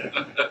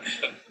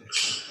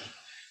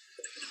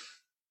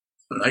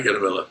 I gotta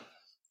be able to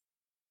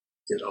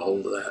get a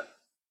hold of that.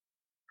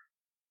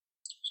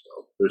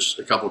 So there's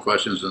a couple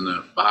questions in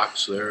the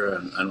box there,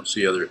 and I don't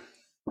see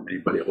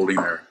anybody holding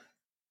their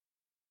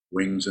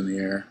wings in the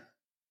air.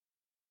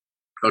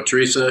 Oh,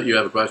 Teresa, you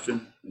have a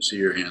question? I see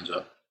your hands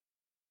up.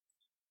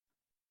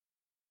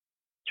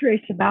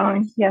 Teresa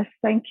Bowling. Yes,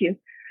 thank you.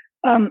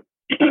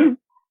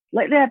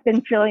 Lately, I've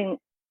been feeling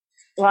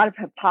a lot of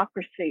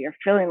hypocrisy or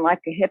feeling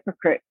like a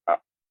hypocrite.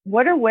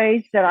 What are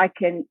ways that I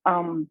can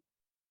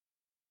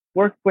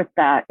work with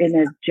that in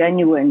a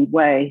genuine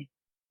way,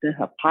 the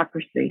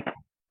hypocrisy,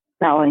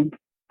 Bowling?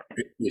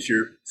 If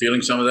you're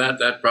feeling some of that,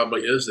 that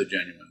probably is the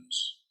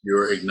genuineness.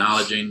 You're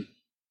acknowledging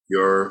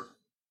your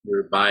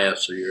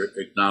bias, or you're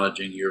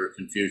acknowledging your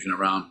confusion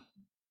around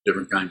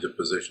different kinds of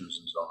positions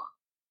and so on.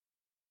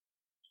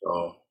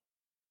 So,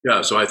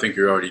 yeah, so I think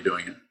you're already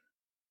doing it.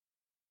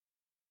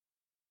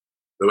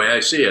 The way I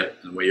see it,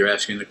 and the way you're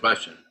asking the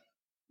question,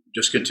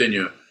 just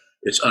continue.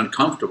 It's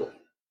uncomfortable,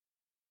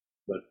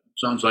 but it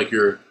sounds like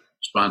you're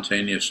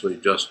spontaneously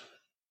just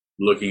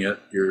looking at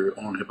your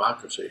own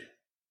hypocrisy.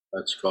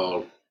 That's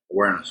called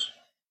awareness.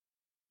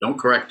 Don't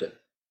correct it.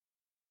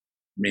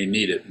 You may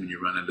need it when you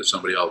run into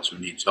somebody else who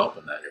needs help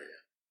in that area.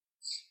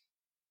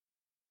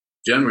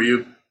 Jen, were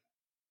you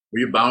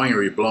bowing or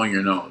were you blowing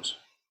your nose?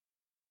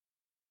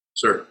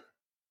 Sir.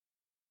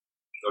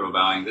 Total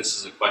bowing. This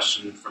is a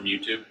question from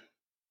YouTube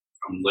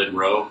from Lyd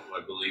Rowe, who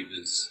I believe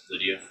is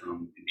Lydia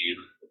from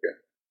Indiana. Okay.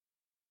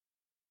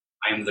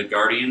 I am the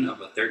guardian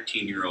of a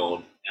 13-year-old,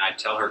 and I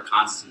tell her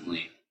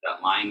constantly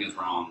that lying is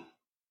wrong.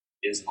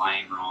 Is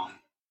lying wrong?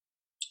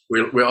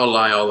 We all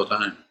lie all the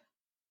time.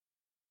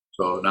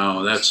 So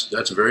now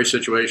that's very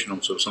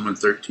situational. So someone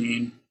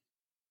 13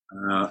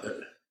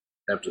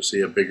 have to see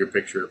a bigger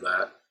picture of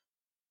that.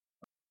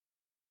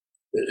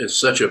 It's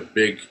such a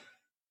big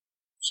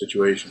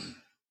situation.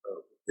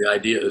 The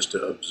idea is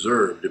to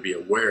observe, to be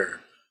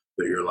aware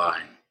that you're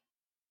lying,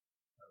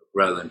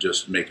 rather than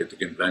just make it the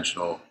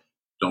conventional,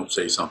 don't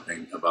say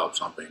something about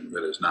something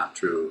that is not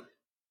true.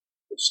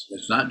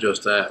 It's not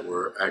just that,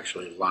 we're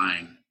actually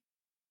lying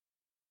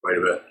quite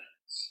a bit.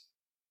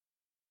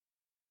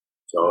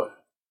 So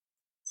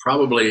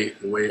probably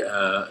the way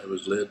it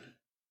was lit,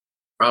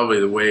 probably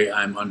the way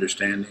I'm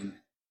understanding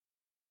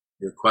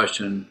your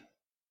question,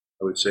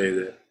 I would say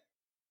that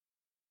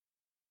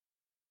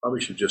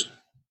probably should just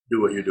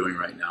do what you're doing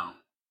right now.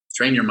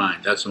 Train your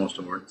mind. That's the most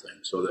important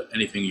thing. So that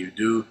anything you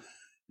do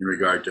in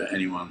regard to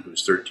anyone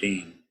who's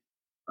 13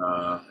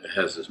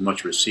 has as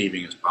much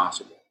receiving as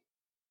possible,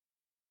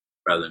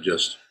 rather than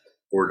just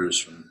orders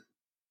from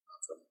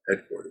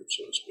headquarters,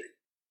 so to speak.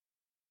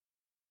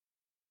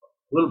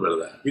 A little bit of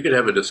that. You could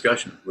have a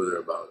discussion with her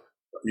about it.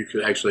 You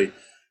could actually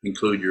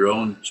include your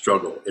own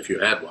struggle, if you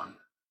had one,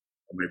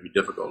 or maybe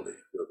difficulty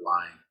with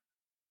lying.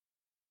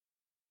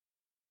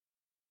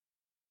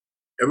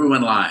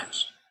 Everyone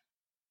lies.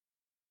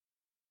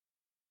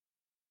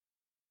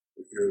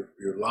 If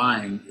you're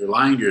lying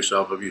to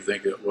yourself if you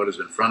think that what is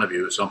in front of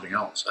you is something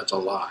else. That's a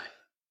lie.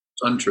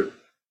 It's untrue.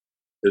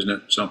 Isn't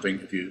it something,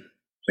 if you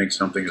think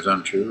something is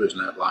untrue, isn't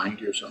that lying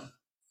to yourself?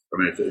 I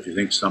mean, if you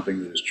think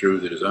something that is true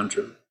that is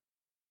untrue,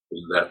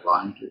 isn't that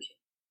lying to yourself?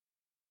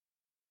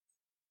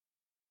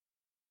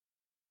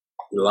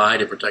 You lie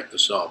to protect the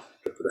self.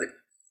 to protect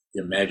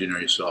the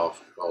imaginary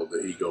self called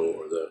the ego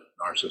or the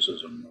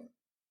narcissism.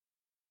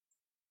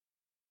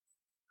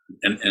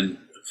 And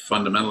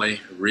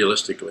fundamentally,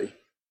 realistically,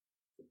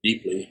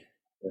 deeply,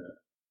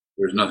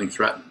 there's nothing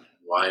threatened.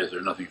 Why is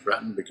there nothing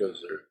threatened?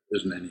 Because there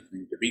isn't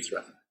anything to be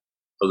threatened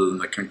other than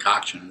the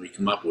concoction we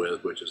come up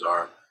with, which is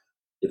our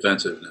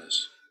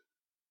defensiveness.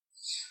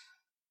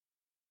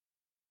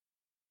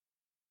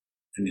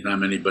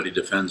 Anytime anybody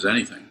defends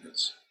anything,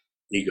 it's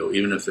ego.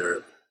 Even if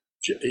they're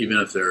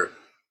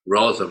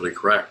relatively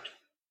correct,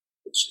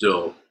 it's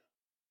still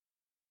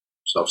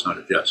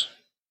self-centered. Yes.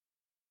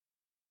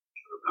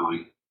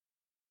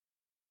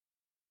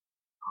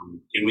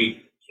 Can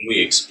we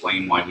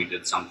explain why we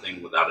did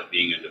something without it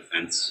being a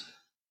defense?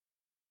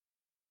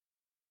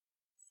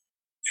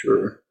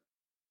 Sure.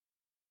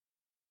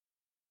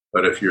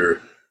 But if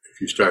you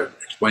start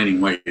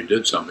explaining why you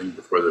did something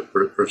before the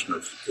person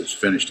is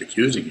finished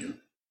accusing you,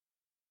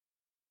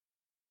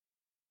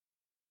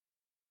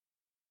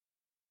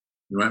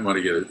 you might want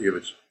to give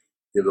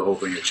the whole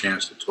thing a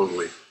chance to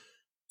totally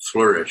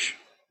flourish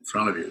in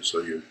front of you,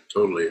 so you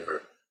totally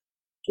are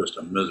just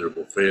a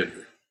miserable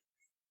failure.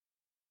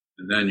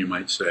 And then you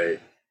might say,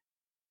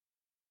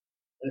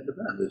 it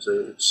depends.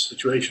 It's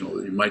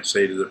situational. You might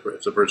say to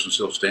if the person's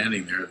still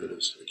standing there that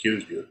has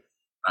accused you,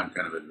 I'm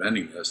kind of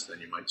inventing this, then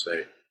you might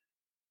say,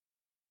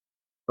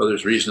 well,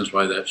 there's reasons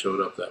why that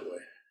showed up that way.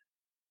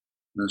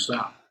 And then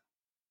stop.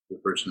 The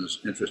person is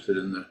interested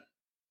in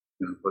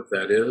what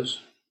that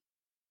is.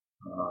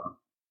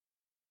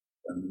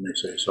 And then they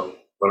say, so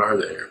what are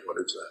they, or what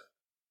is that?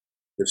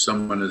 If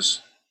someone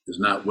is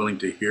not willing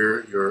to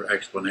hear your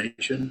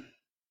explanation,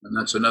 then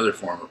that's another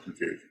form of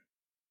confusion.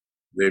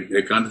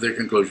 They come to their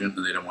conclusion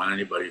and they don't want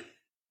anybody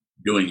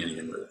doing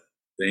anything with it.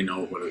 They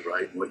know what is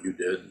right and what you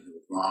did, and it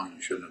was wrong,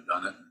 you shouldn't have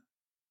done it.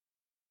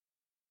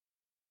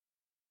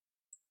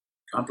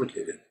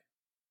 Complicated.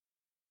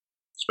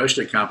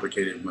 Especially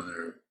complicated when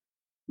they're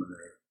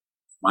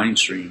mind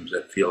streams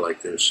that feel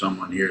like there's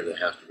someone here that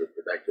has to be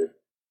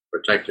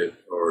protected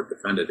or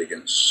defended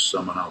against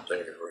someone out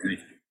there or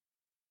anything.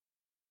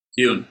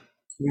 Hugh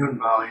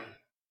Valley,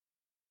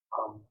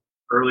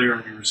 earlier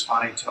in your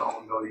responding to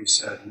Owenville, you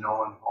said no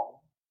one home,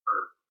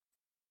 or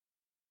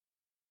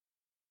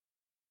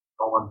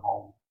no one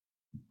home.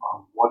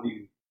 What do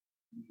you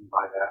mean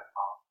by that?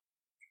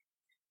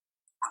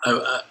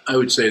 I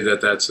would say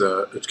that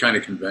it's kind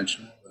of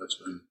conventional. That's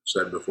been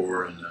said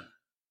before in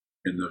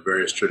the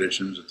various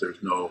traditions, that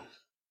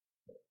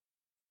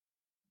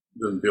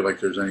doesn't feel like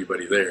there's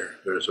anybody there.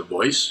 There's a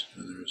voice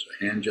and there's a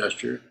hand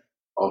gesture.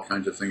 All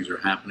kinds of things are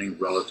happening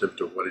relative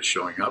to what is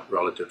showing up,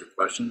 relative to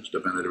questions,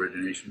 dependent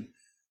origination.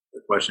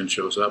 The question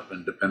shows up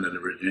and dependent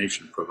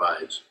origination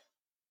provides.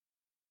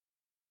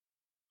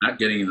 Not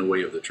getting in the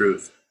way of the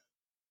truth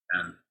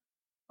and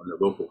when the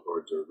vocal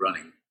cords are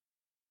running.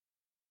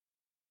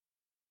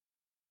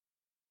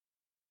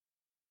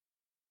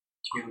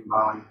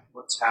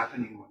 What's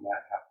happening when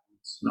that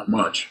happens? Not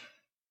much.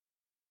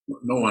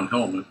 No one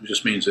home. It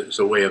just means it's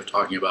a way of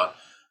talking about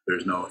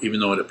even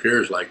though it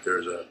appears like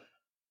there's an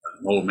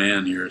old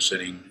man here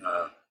sitting,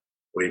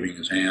 waving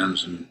his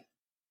hands and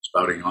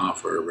spouting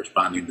off or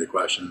responding to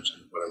questions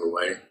in whatever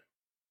way,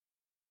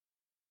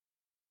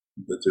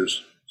 that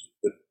there's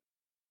no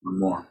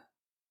more.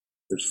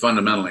 There's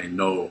fundamentally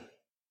no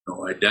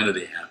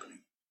identity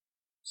happening.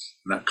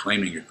 I'm not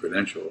claiming a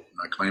credential. I'm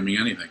not claiming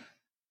anything.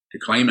 To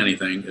claim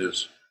anything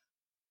is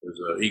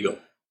ego.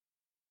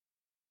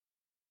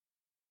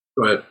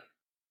 Go ahead.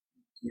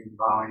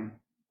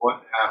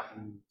 What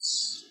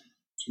happens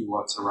to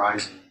what's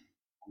arising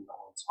when no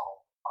one's home?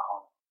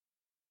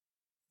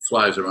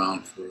 Flies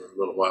around for a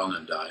little while and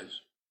then dies.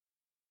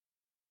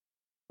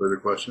 Further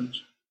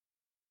questions?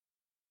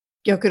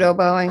 Gyokudo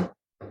bowing.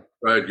 Go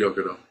ahead,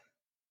 Gyokudo.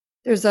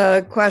 There's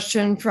a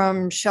question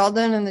from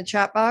Sheldon in the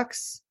chat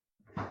box.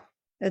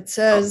 It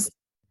says,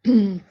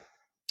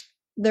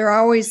 there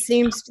always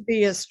seems to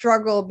be a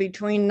struggle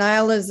between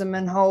nihilism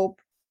and hope.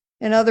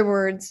 In other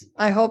words,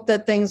 I hope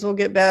that things will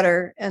get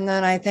better, and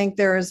then I think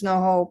there is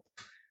no hope.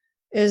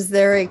 Is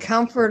there a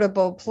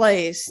comfortable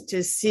place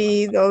to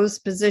see those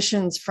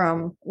positions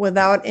from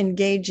without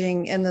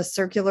engaging in the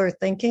circular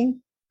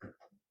thinking?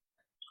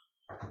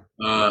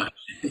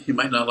 You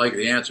might not like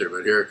the answer,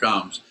 but here it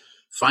comes.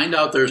 Find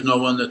out there's no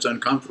one that's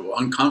uncomfortable.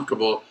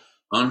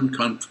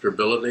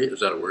 Uncomfortability, is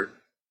that a word?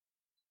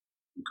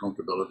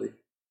 Uncomfortability?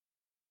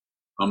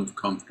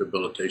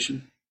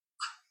 Uncomfortabilitation?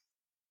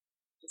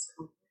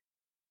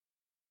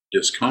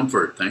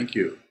 Discomfort, thank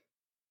you,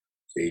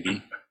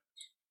 Katie.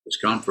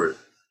 Discomfort.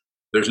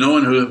 There's no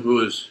one who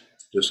is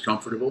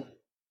discomfortable?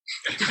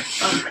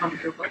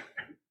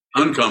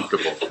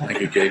 Uncomfortable, thank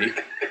you, Katie.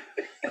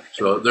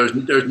 So there's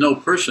no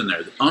person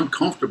there.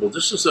 Uncomfortable.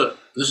 This is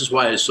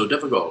why it's so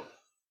difficult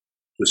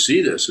to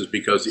see this, is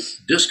because the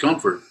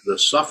discomfort, the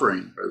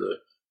suffering,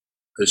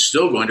 is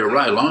still going to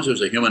arise as long as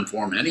there's a human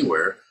form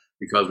anywhere,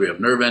 because we have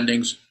nerve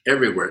endings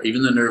everywhere,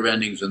 even the nerve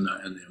endings and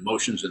the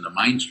emotions in the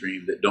mind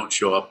stream that don't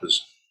show up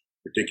as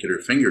particular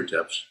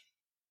fingertips,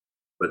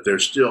 but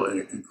there's still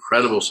an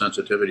incredible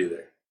sensitivity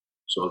there.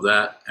 So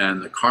that,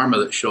 and the karma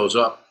that shows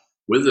up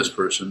with this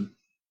person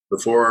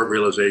before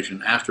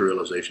realization, after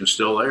realization, is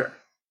still there.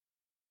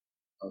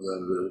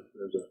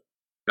 There's a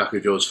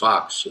Gakujo's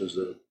fox, is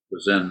the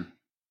Zen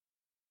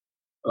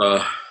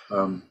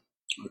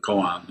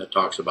koan that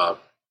talks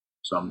about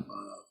some,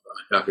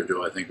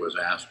 Gakujo, I think, was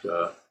asked,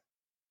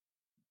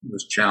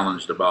 was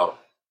challenged about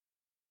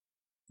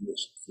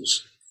this,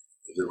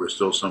 if there was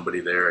still somebody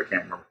there. I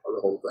can't remember how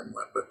the whole thing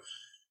went, but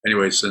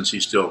anyway, since he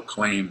still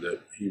claimed that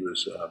he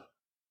was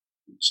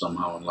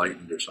somehow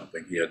enlightened or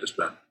something, he had to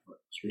spend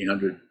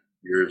 300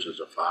 years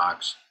as a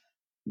fox.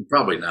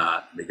 Probably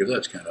not, because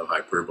that's kind of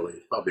hyperbole.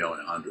 It's probably only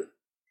 100.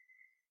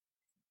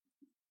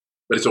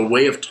 But it's a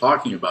way of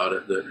talking about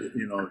it that,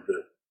 you know,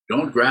 that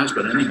don't grasp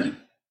at anything,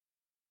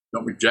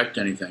 don't reject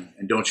anything,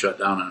 and don't shut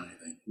down on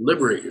anything.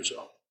 Liberate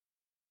yourself.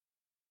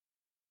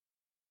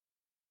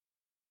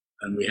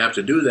 And we have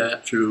to do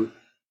that through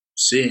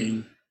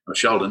seeing,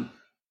 Sheldon,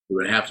 we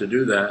would have to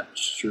do that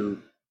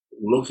through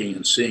looking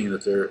and seeing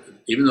that there,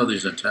 even though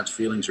these intense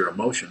feelings or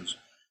emotions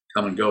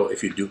come and go,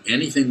 if you do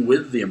anything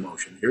with the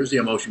emotion, here's the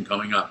emotion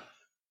coming up.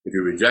 If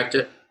you reject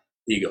it,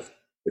 ego.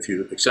 If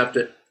you accept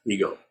it,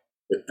 ego.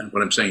 And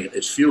what I'm saying,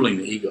 it's fueling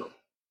the ego.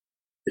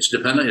 It's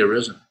dependently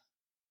arisen,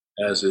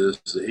 as is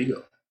the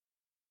ego.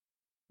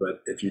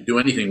 But if you do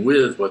anything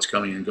with what's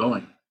coming and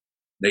going,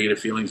 negative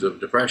feelings of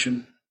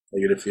depression,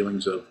 negative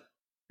feelings of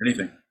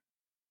anything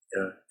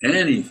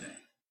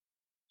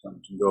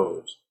comes and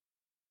goes,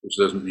 which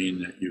doesn't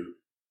mean that you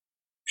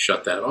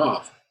shut that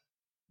off.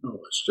 No,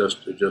 it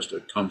just comes and goes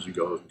and comes and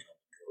goes.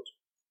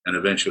 And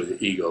eventually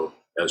the ego,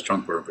 as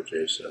Trungpa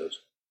Rinpoche says,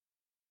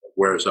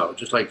 wears out.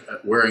 Just like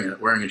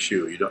wearing a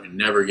shoe, you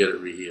never get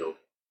it rehealed.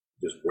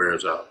 It just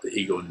wears out. The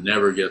ego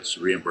never gets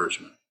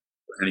reimbursement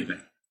for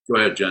anything. Go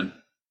ahead, Jen.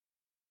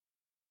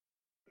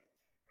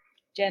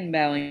 Jen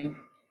Bowing,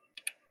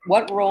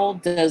 what role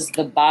does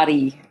the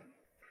body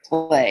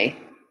play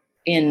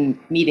in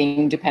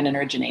meeting dependent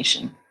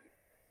origination?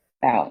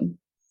 Bowing.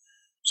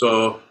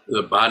 So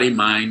the body,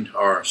 mind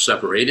are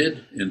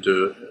separated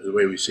into the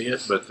way we see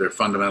it, but they're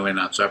fundamentally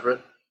not separate.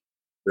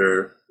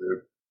 They're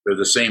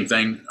the same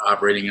thing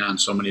operating on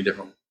so many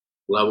different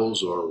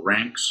levels or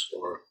ranks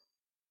or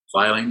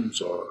filings,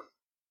 or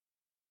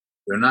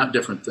they're not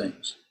different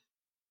things.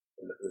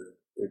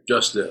 They're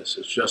just this.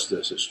 It's just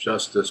this. It's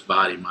just this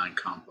body-mind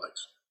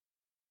complex.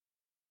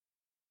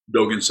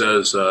 Dogen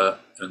says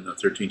in the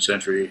 13th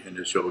century, in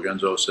his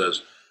Shobogenzo,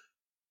 says,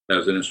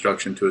 as an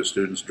instruction to his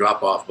students,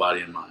 drop off body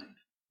and mind.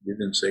 He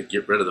didn't say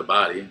get rid of the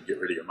body and get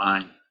rid of your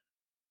mind.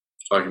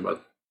 He's talking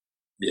about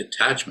the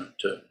attachment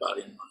to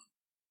body and mind.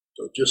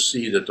 So just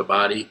see that the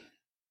body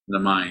and the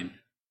mind,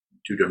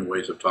 two different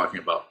ways of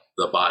talking about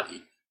the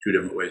body, two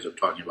different ways of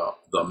talking about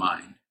the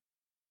mind.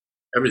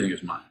 Everything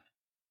is mind.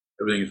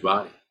 Everything is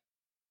body.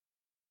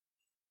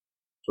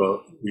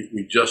 So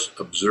we just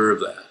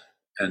observe that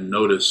and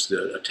notice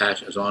that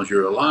attachment. As long as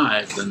you're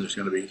alive, then there's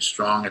going to be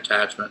strong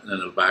attachment, and then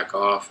it'll back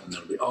off, and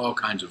there'll be all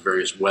kinds of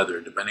various weather,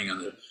 depending on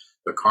the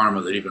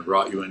karma that even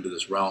brought you into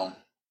this realm,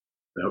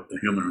 the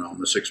human realm,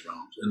 the six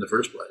realms, in the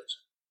first place.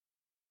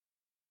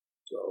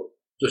 So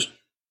just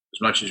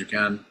as much as you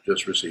can,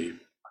 just receive.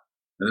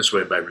 And this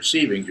way, by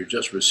receiving, you're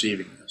just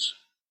receiving this.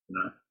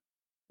 You're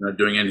not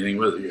doing anything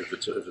with it.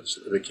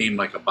 If it came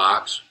like a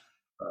box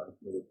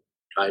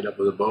tied up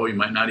with a bow, you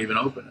might not even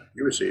open it.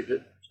 You received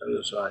it, set it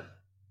aside.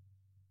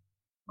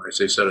 When I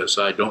say set it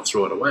aside, don't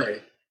throw it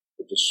away,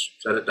 but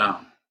just set it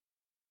down.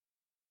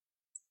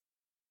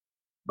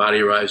 Body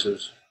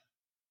arises.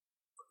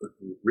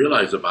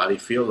 Realize the body,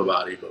 feel the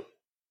body, but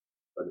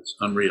it's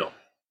unreal.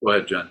 Go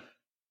ahead, Jen.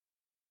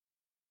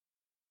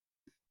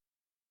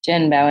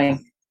 Jen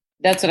Bowing.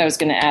 That's what I was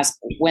going to ask.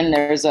 When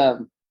there's a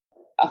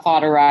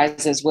thought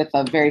arises with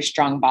a very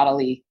strong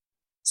bodily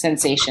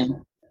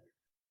sensation,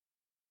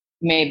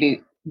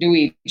 maybe do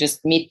we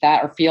just meet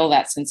that or feel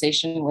that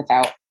sensation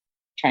without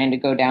trying to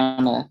go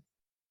down a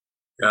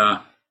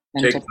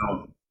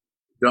mental...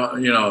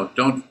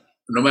 Don't,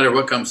 no matter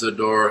what comes to the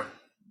door,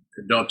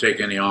 don't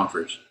take any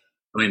offers.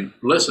 I mean,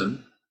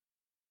 listen,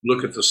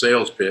 look at the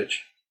sales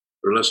pitch,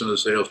 or listen to the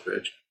sales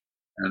pitch,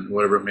 and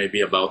whatever it may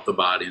be about the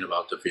body and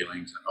about the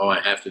feelings. And,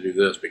 I have to do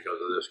this because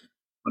of this.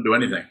 Don't do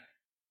anything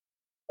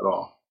at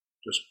all.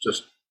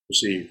 Just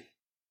receive.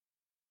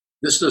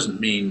 This doesn't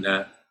mean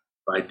that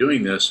by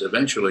doing this,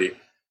 eventually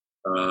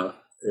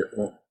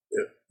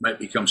it might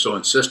become so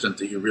insistent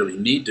that you really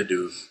need to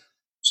do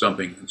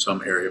something in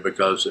some area,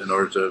 because in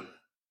order to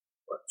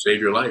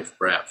save your life,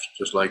 perhaps,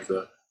 just like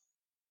the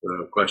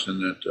question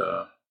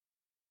that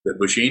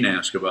Busheen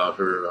asked about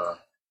her,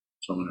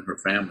 someone in her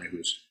family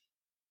who's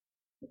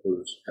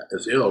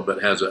is ill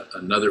but has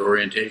another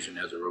orientation,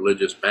 has a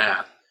religious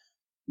path,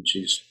 and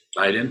she's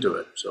tied into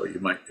it. So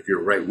you might, if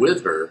you're right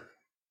with her,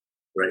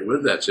 right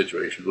with that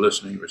situation,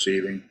 listening,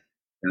 receiving,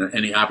 and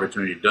any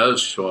opportunity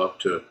does show up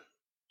to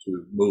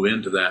move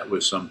into that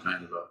with some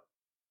kind of a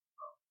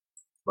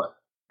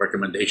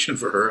recommendation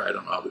for her, I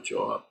don't know how it would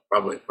show up.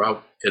 Probably,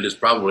 it is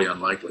probably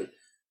unlikely.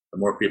 The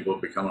more people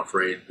become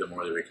afraid, the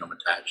more they become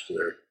attached to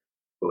their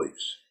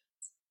beliefs.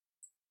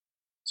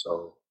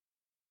 So,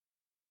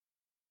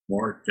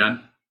 more,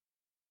 Jen?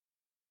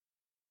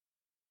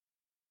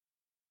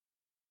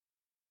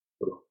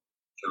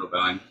 Joe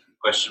Bowing.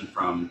 Question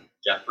from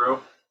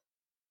Jethro.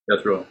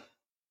 Jethro.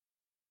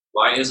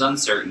 Why is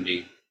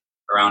uncertainty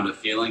around a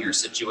feeling or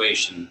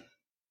situation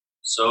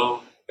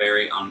so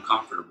very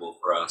uncomfortable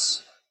for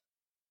us,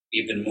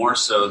 even more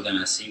so than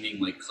a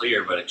seemingly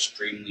clear but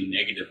extremely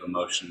negative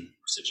emotion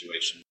or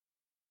situation?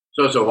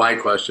 So it's a why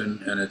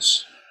question, and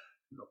it's,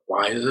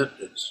 why is it?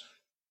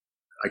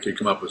 I could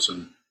come up with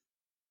some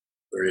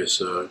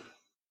various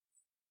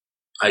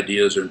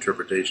ideas or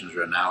interpretations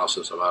or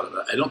analysis about it.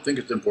 I don't think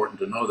it's important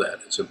to know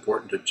that. It's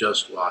important to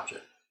just watch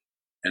it.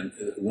 And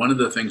one of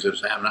the things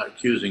that's happened, I'm not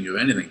accusing you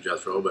of anything,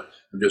 Jethro, but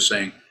I'm just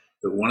saying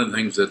that one of the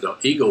things that the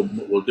ego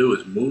will do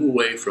is move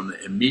away from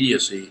the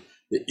immediacy,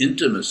 the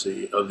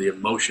intimacy of the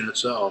emotion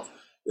itself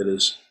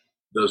that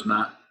does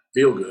not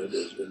feel good,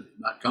 is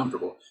not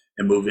comfortable,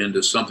 and move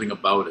into something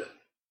about it,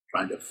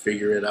 trying to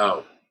figure it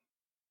out.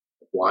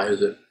 Why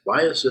is it?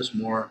 Why is this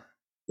more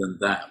than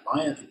that?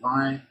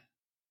 Why?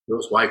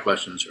 Those why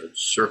questions are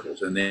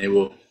circles, and they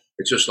will.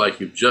 It's just like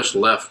you've just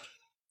left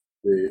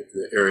the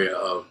area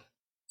of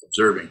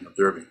observing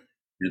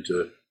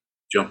into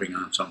jumping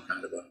on some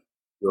kind of a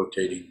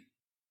rotating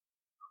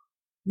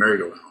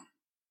merry-go-round,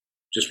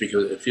 just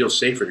because it feels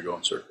safer to go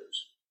in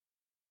circles.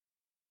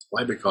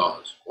 Why?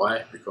 Because.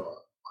 Why? Because.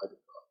 Why?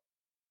 Because.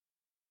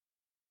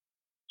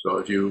 So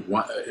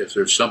if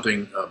there's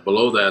something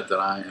below that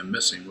I am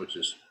missing, which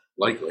is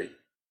likely,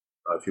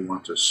 if you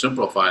want to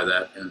simplify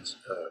that and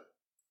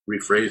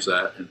rephrase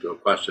that into a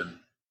question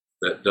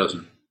that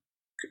doesn't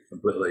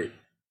completely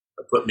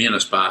put me in a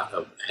spot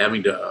of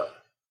having to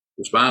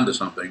respond to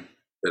something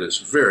that is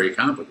very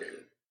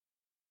complicated.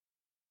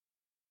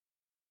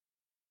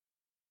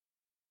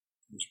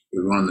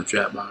 There's one in the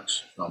chat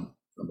box from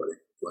somebody.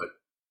 Go ahead.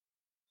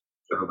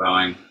 Joe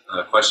Bowing.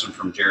 A question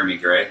from Jeremy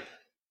Gray.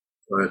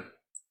 Go ahead.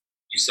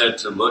 You said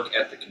to look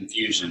at the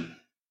confusion.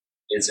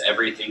 Is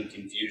everything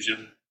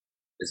confusion?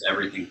 Is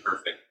everything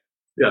perfect?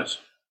 Yes.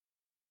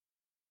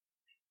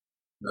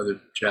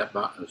 Another chat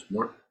box. There's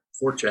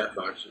 4 chat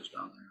boxes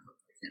down there.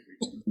 I can't read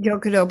them.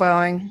 Yokodo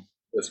Bowing.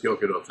 Yes,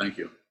 Yokodo. Thank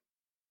you.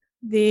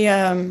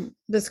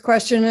 This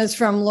question is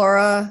from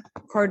Laura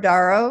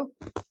Cordero.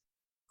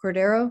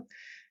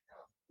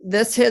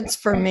 This hits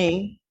for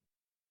me.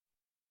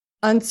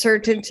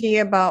 Uncertainty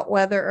about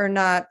whether or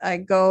not I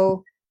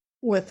go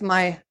with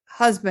my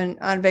husband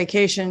on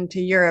vacation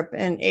to Europe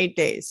in 8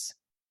 days.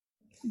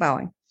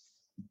 Bowing.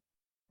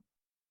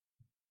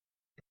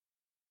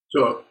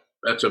 So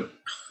that's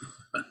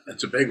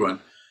a big one,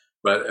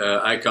 but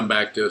I come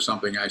back to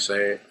something I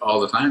say all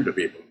the time to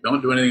people: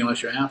 don't do anything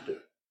unless you have to.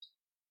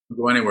 Don't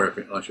go anywhere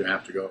unless you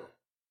have to go.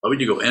 Why would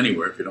you go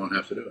anywhere if you don't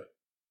have to do it?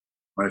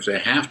 When I say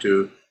have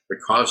to, the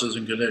causes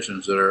and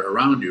conditions that are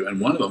around you, and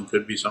one of them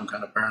could be some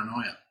kind of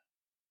paranoia.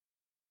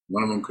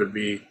 One of them could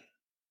be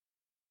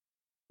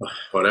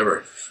whatever,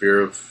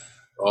 fear of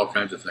all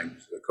kinds of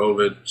things. The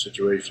COVID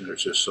situation,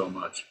 there's just so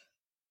much.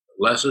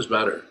 Less is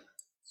better.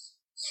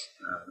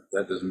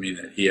 That doesn't mean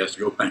that he has to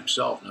go by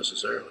himself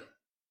necessarily.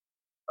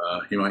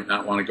 He might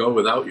not want to go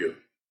without you.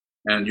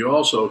 And you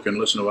also can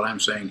listen to what I'm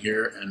saying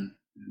here and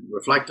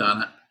reflect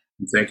on it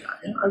and think,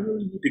 I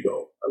really need to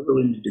go. I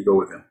really need to go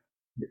with him.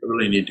 I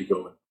really need to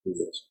go and do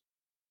this.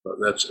 But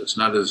it's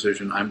not a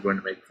decision I'm going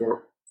to make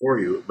for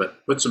you,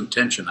 but put some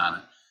tension on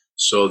it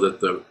so that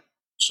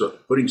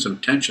putting some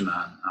tension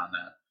on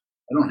that,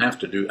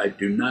 I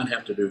do not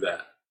have to do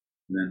that.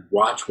 And then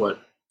watch what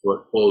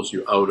pulls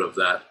you out of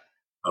that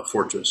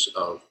fortress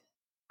of,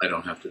 I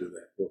don't have to do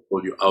that. We'll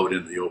pull you out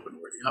into the open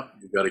where, yep,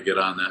 you've got to get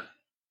on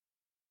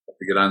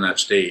that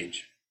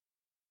stage.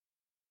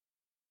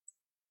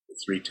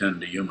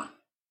 310 to Yuma.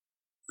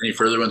 Any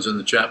further ones in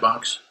the chat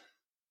box?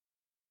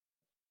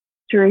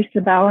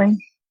 Teresa Bowing.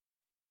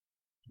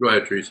 Go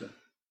ahead, Teresa.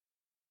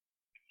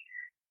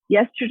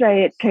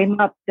 Yesterday it came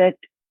up that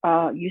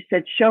you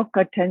said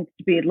Shoka tends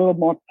to be a little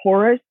more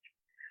porous.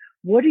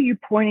 What are you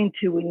pointing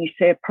to when you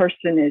say a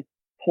person is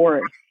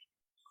porous,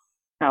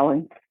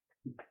 Alan?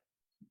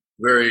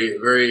 Very,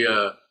 very,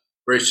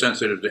 very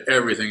sensitive to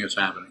everything that's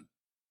happening.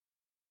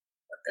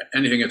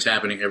 Anything that's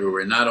happening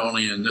everywhere, not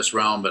only in this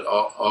realm, but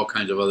all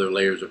kinds of other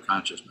layers of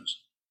consciousness.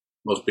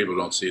 Most people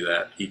don't see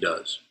that. He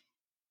does.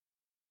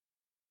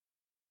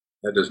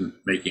 That doesn't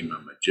make him a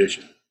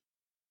magician,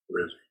 or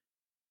is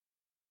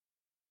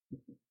he?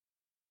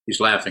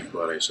 He's laughing at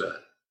what I said,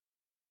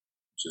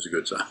 which is a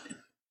good sign.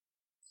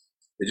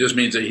 It just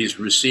means that he's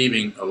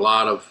receiving a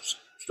lot of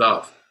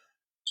stuff.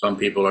 Some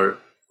people are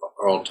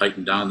all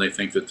tightened down. They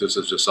think that this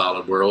is a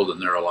solid world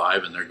and they're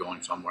alive and they're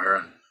going somewhere,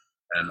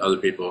 and other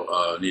people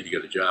need to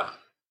get a job.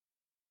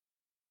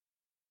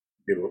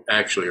 People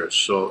actually are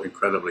so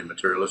incredibly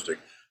materialistic,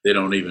 they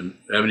haven't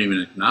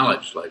even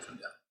acknowledged life and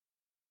death.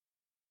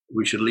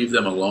 We should leave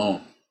them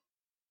alone.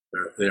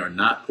 They are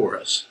not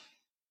porous.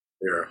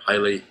 They are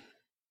highly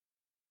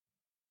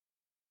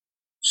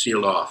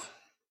sealed off.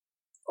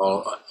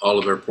 All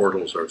of their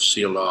portals are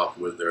sealed off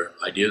with their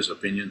ideas,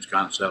 opinions,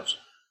 concepts,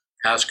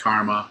 past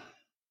karma,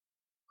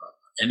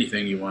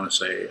 anything you want to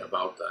say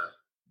about that.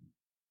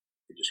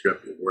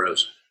 Descriptive.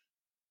 Whereas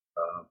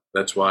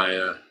that's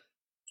why,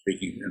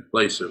 speaking in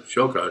place of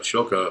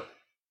Ashoka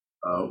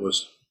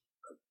was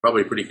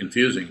probably pretty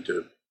confusing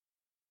to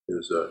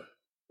his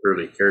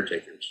early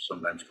caretakers,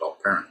 sometimes called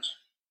parents,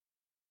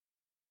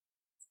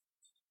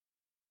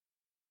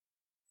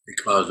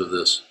 because of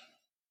this.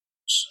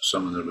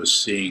 Someone that was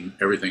seeing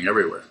everything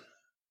everywhere.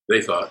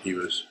 They thought he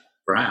was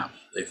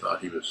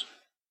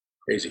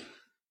crazy.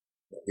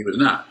 He was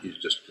not. He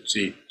just could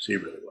see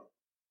really well.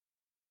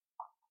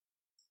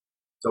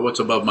 So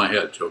what's above my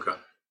head, Choka?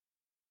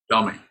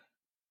 Tell me.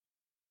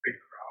 Big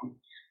crown.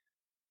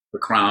 The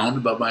crown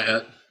above my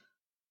head?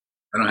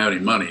 I don't have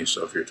any money,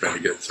 so if you're trying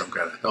to get some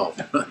kind of help.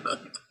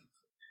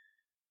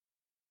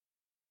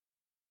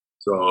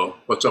 So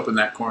what's up in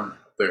that corner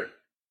up there?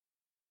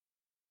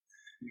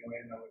 An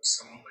alien that looks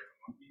somewhat like a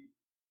monkey.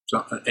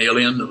 So, an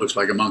alien that looks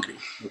like a monkey.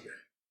 Okay.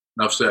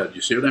 Enough said.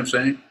 You see what I'm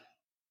saying?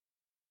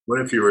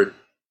 What if you were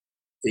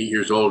 8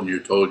 years old and you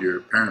told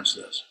your parents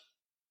this?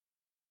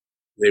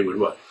 They would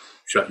what?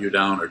 Shut you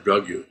down or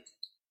drug you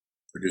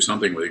or do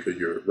something with you because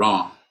you're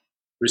wrong.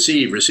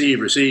 Receive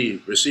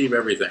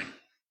everything.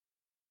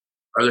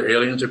 Are there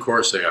aliens? Of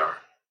course they are.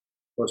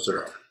 Of course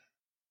there are.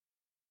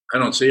 I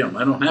don't see them.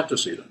 I don't have to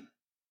see them.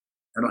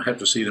 I don't have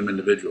to see them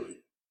individually.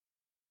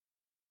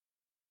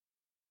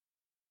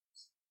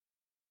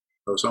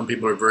 So some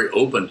people are very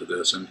open to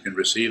this and can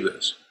receive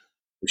this.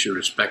 We should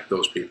respect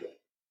those people.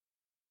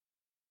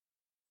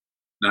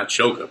 Not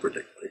Ashoka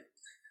particularly.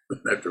 We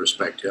have to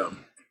respect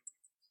him.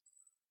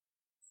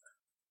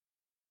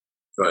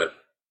 Go ahead.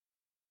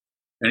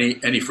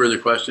 Any further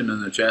question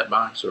in the chat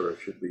box, or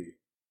should we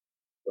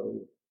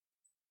go?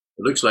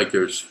 It looks like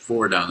there's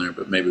 4 down there,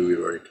 but maybe we've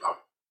already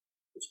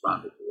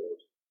responded to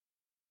those.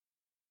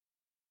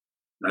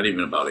 Not even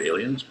about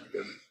aliens, my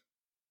goodness.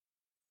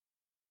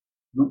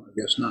 No, I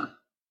guess not.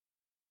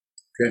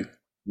 Okay,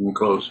 we'll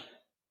close.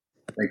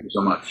 Thank you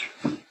so much.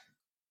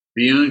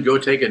 Biyun, go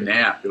take a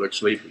nap. You look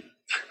sleepy.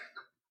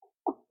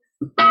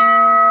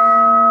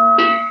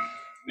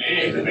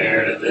 May the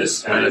merit of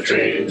this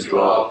penetrate into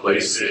all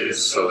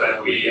places, so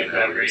that we and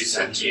every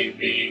sentient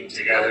being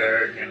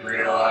together can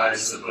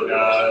realize the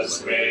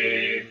Buddha's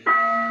way.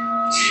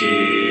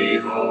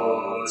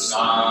 Chi-ho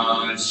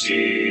san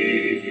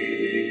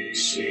chi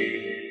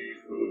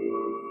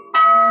shi-hu.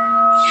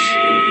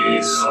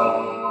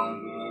 Shi-song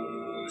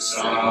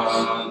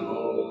san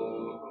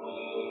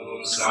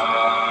ho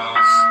san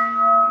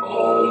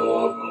ho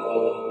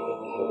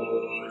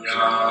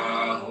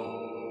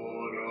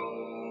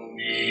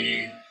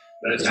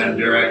the 10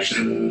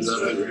 directions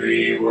of the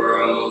 3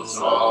 worlds,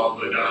 all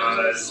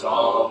Buddhas,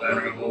 all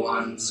venerable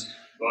ones,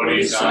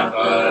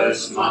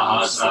 Bodhisattvas,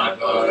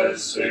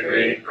 Mahasattvas, the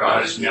great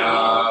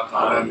Prajna,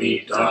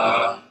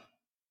 Paramita.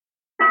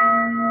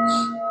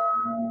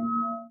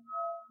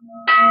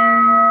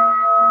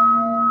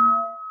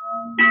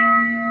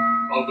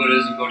 All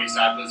Buddhas and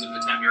Bodhisattvas of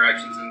the 10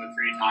 directions and the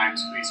 3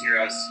 times, please hear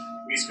us.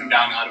 Please come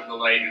down out of the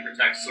light and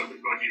protect Sokokoji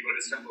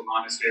Buddhist Temple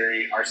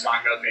Monastery, our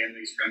Sangha,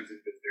 families, friends, and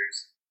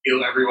visitors.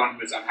 Heal everyone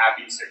who is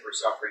unhappy, sick, or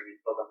suffering, and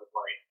fill them with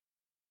light.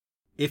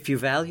 If you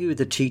value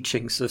the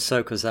teachings of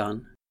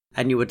Sokuzan,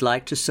 and you would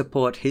like to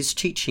support his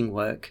teaching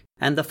work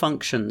and the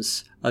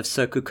functions of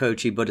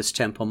Sokokoji Buddhist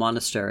Temple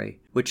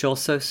Monastery, which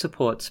also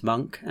supports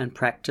monk and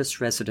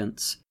practice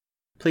residents,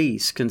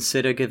 please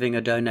consider giving a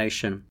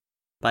donation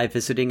by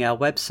visiting our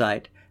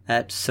website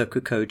at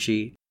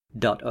sokokoji.org.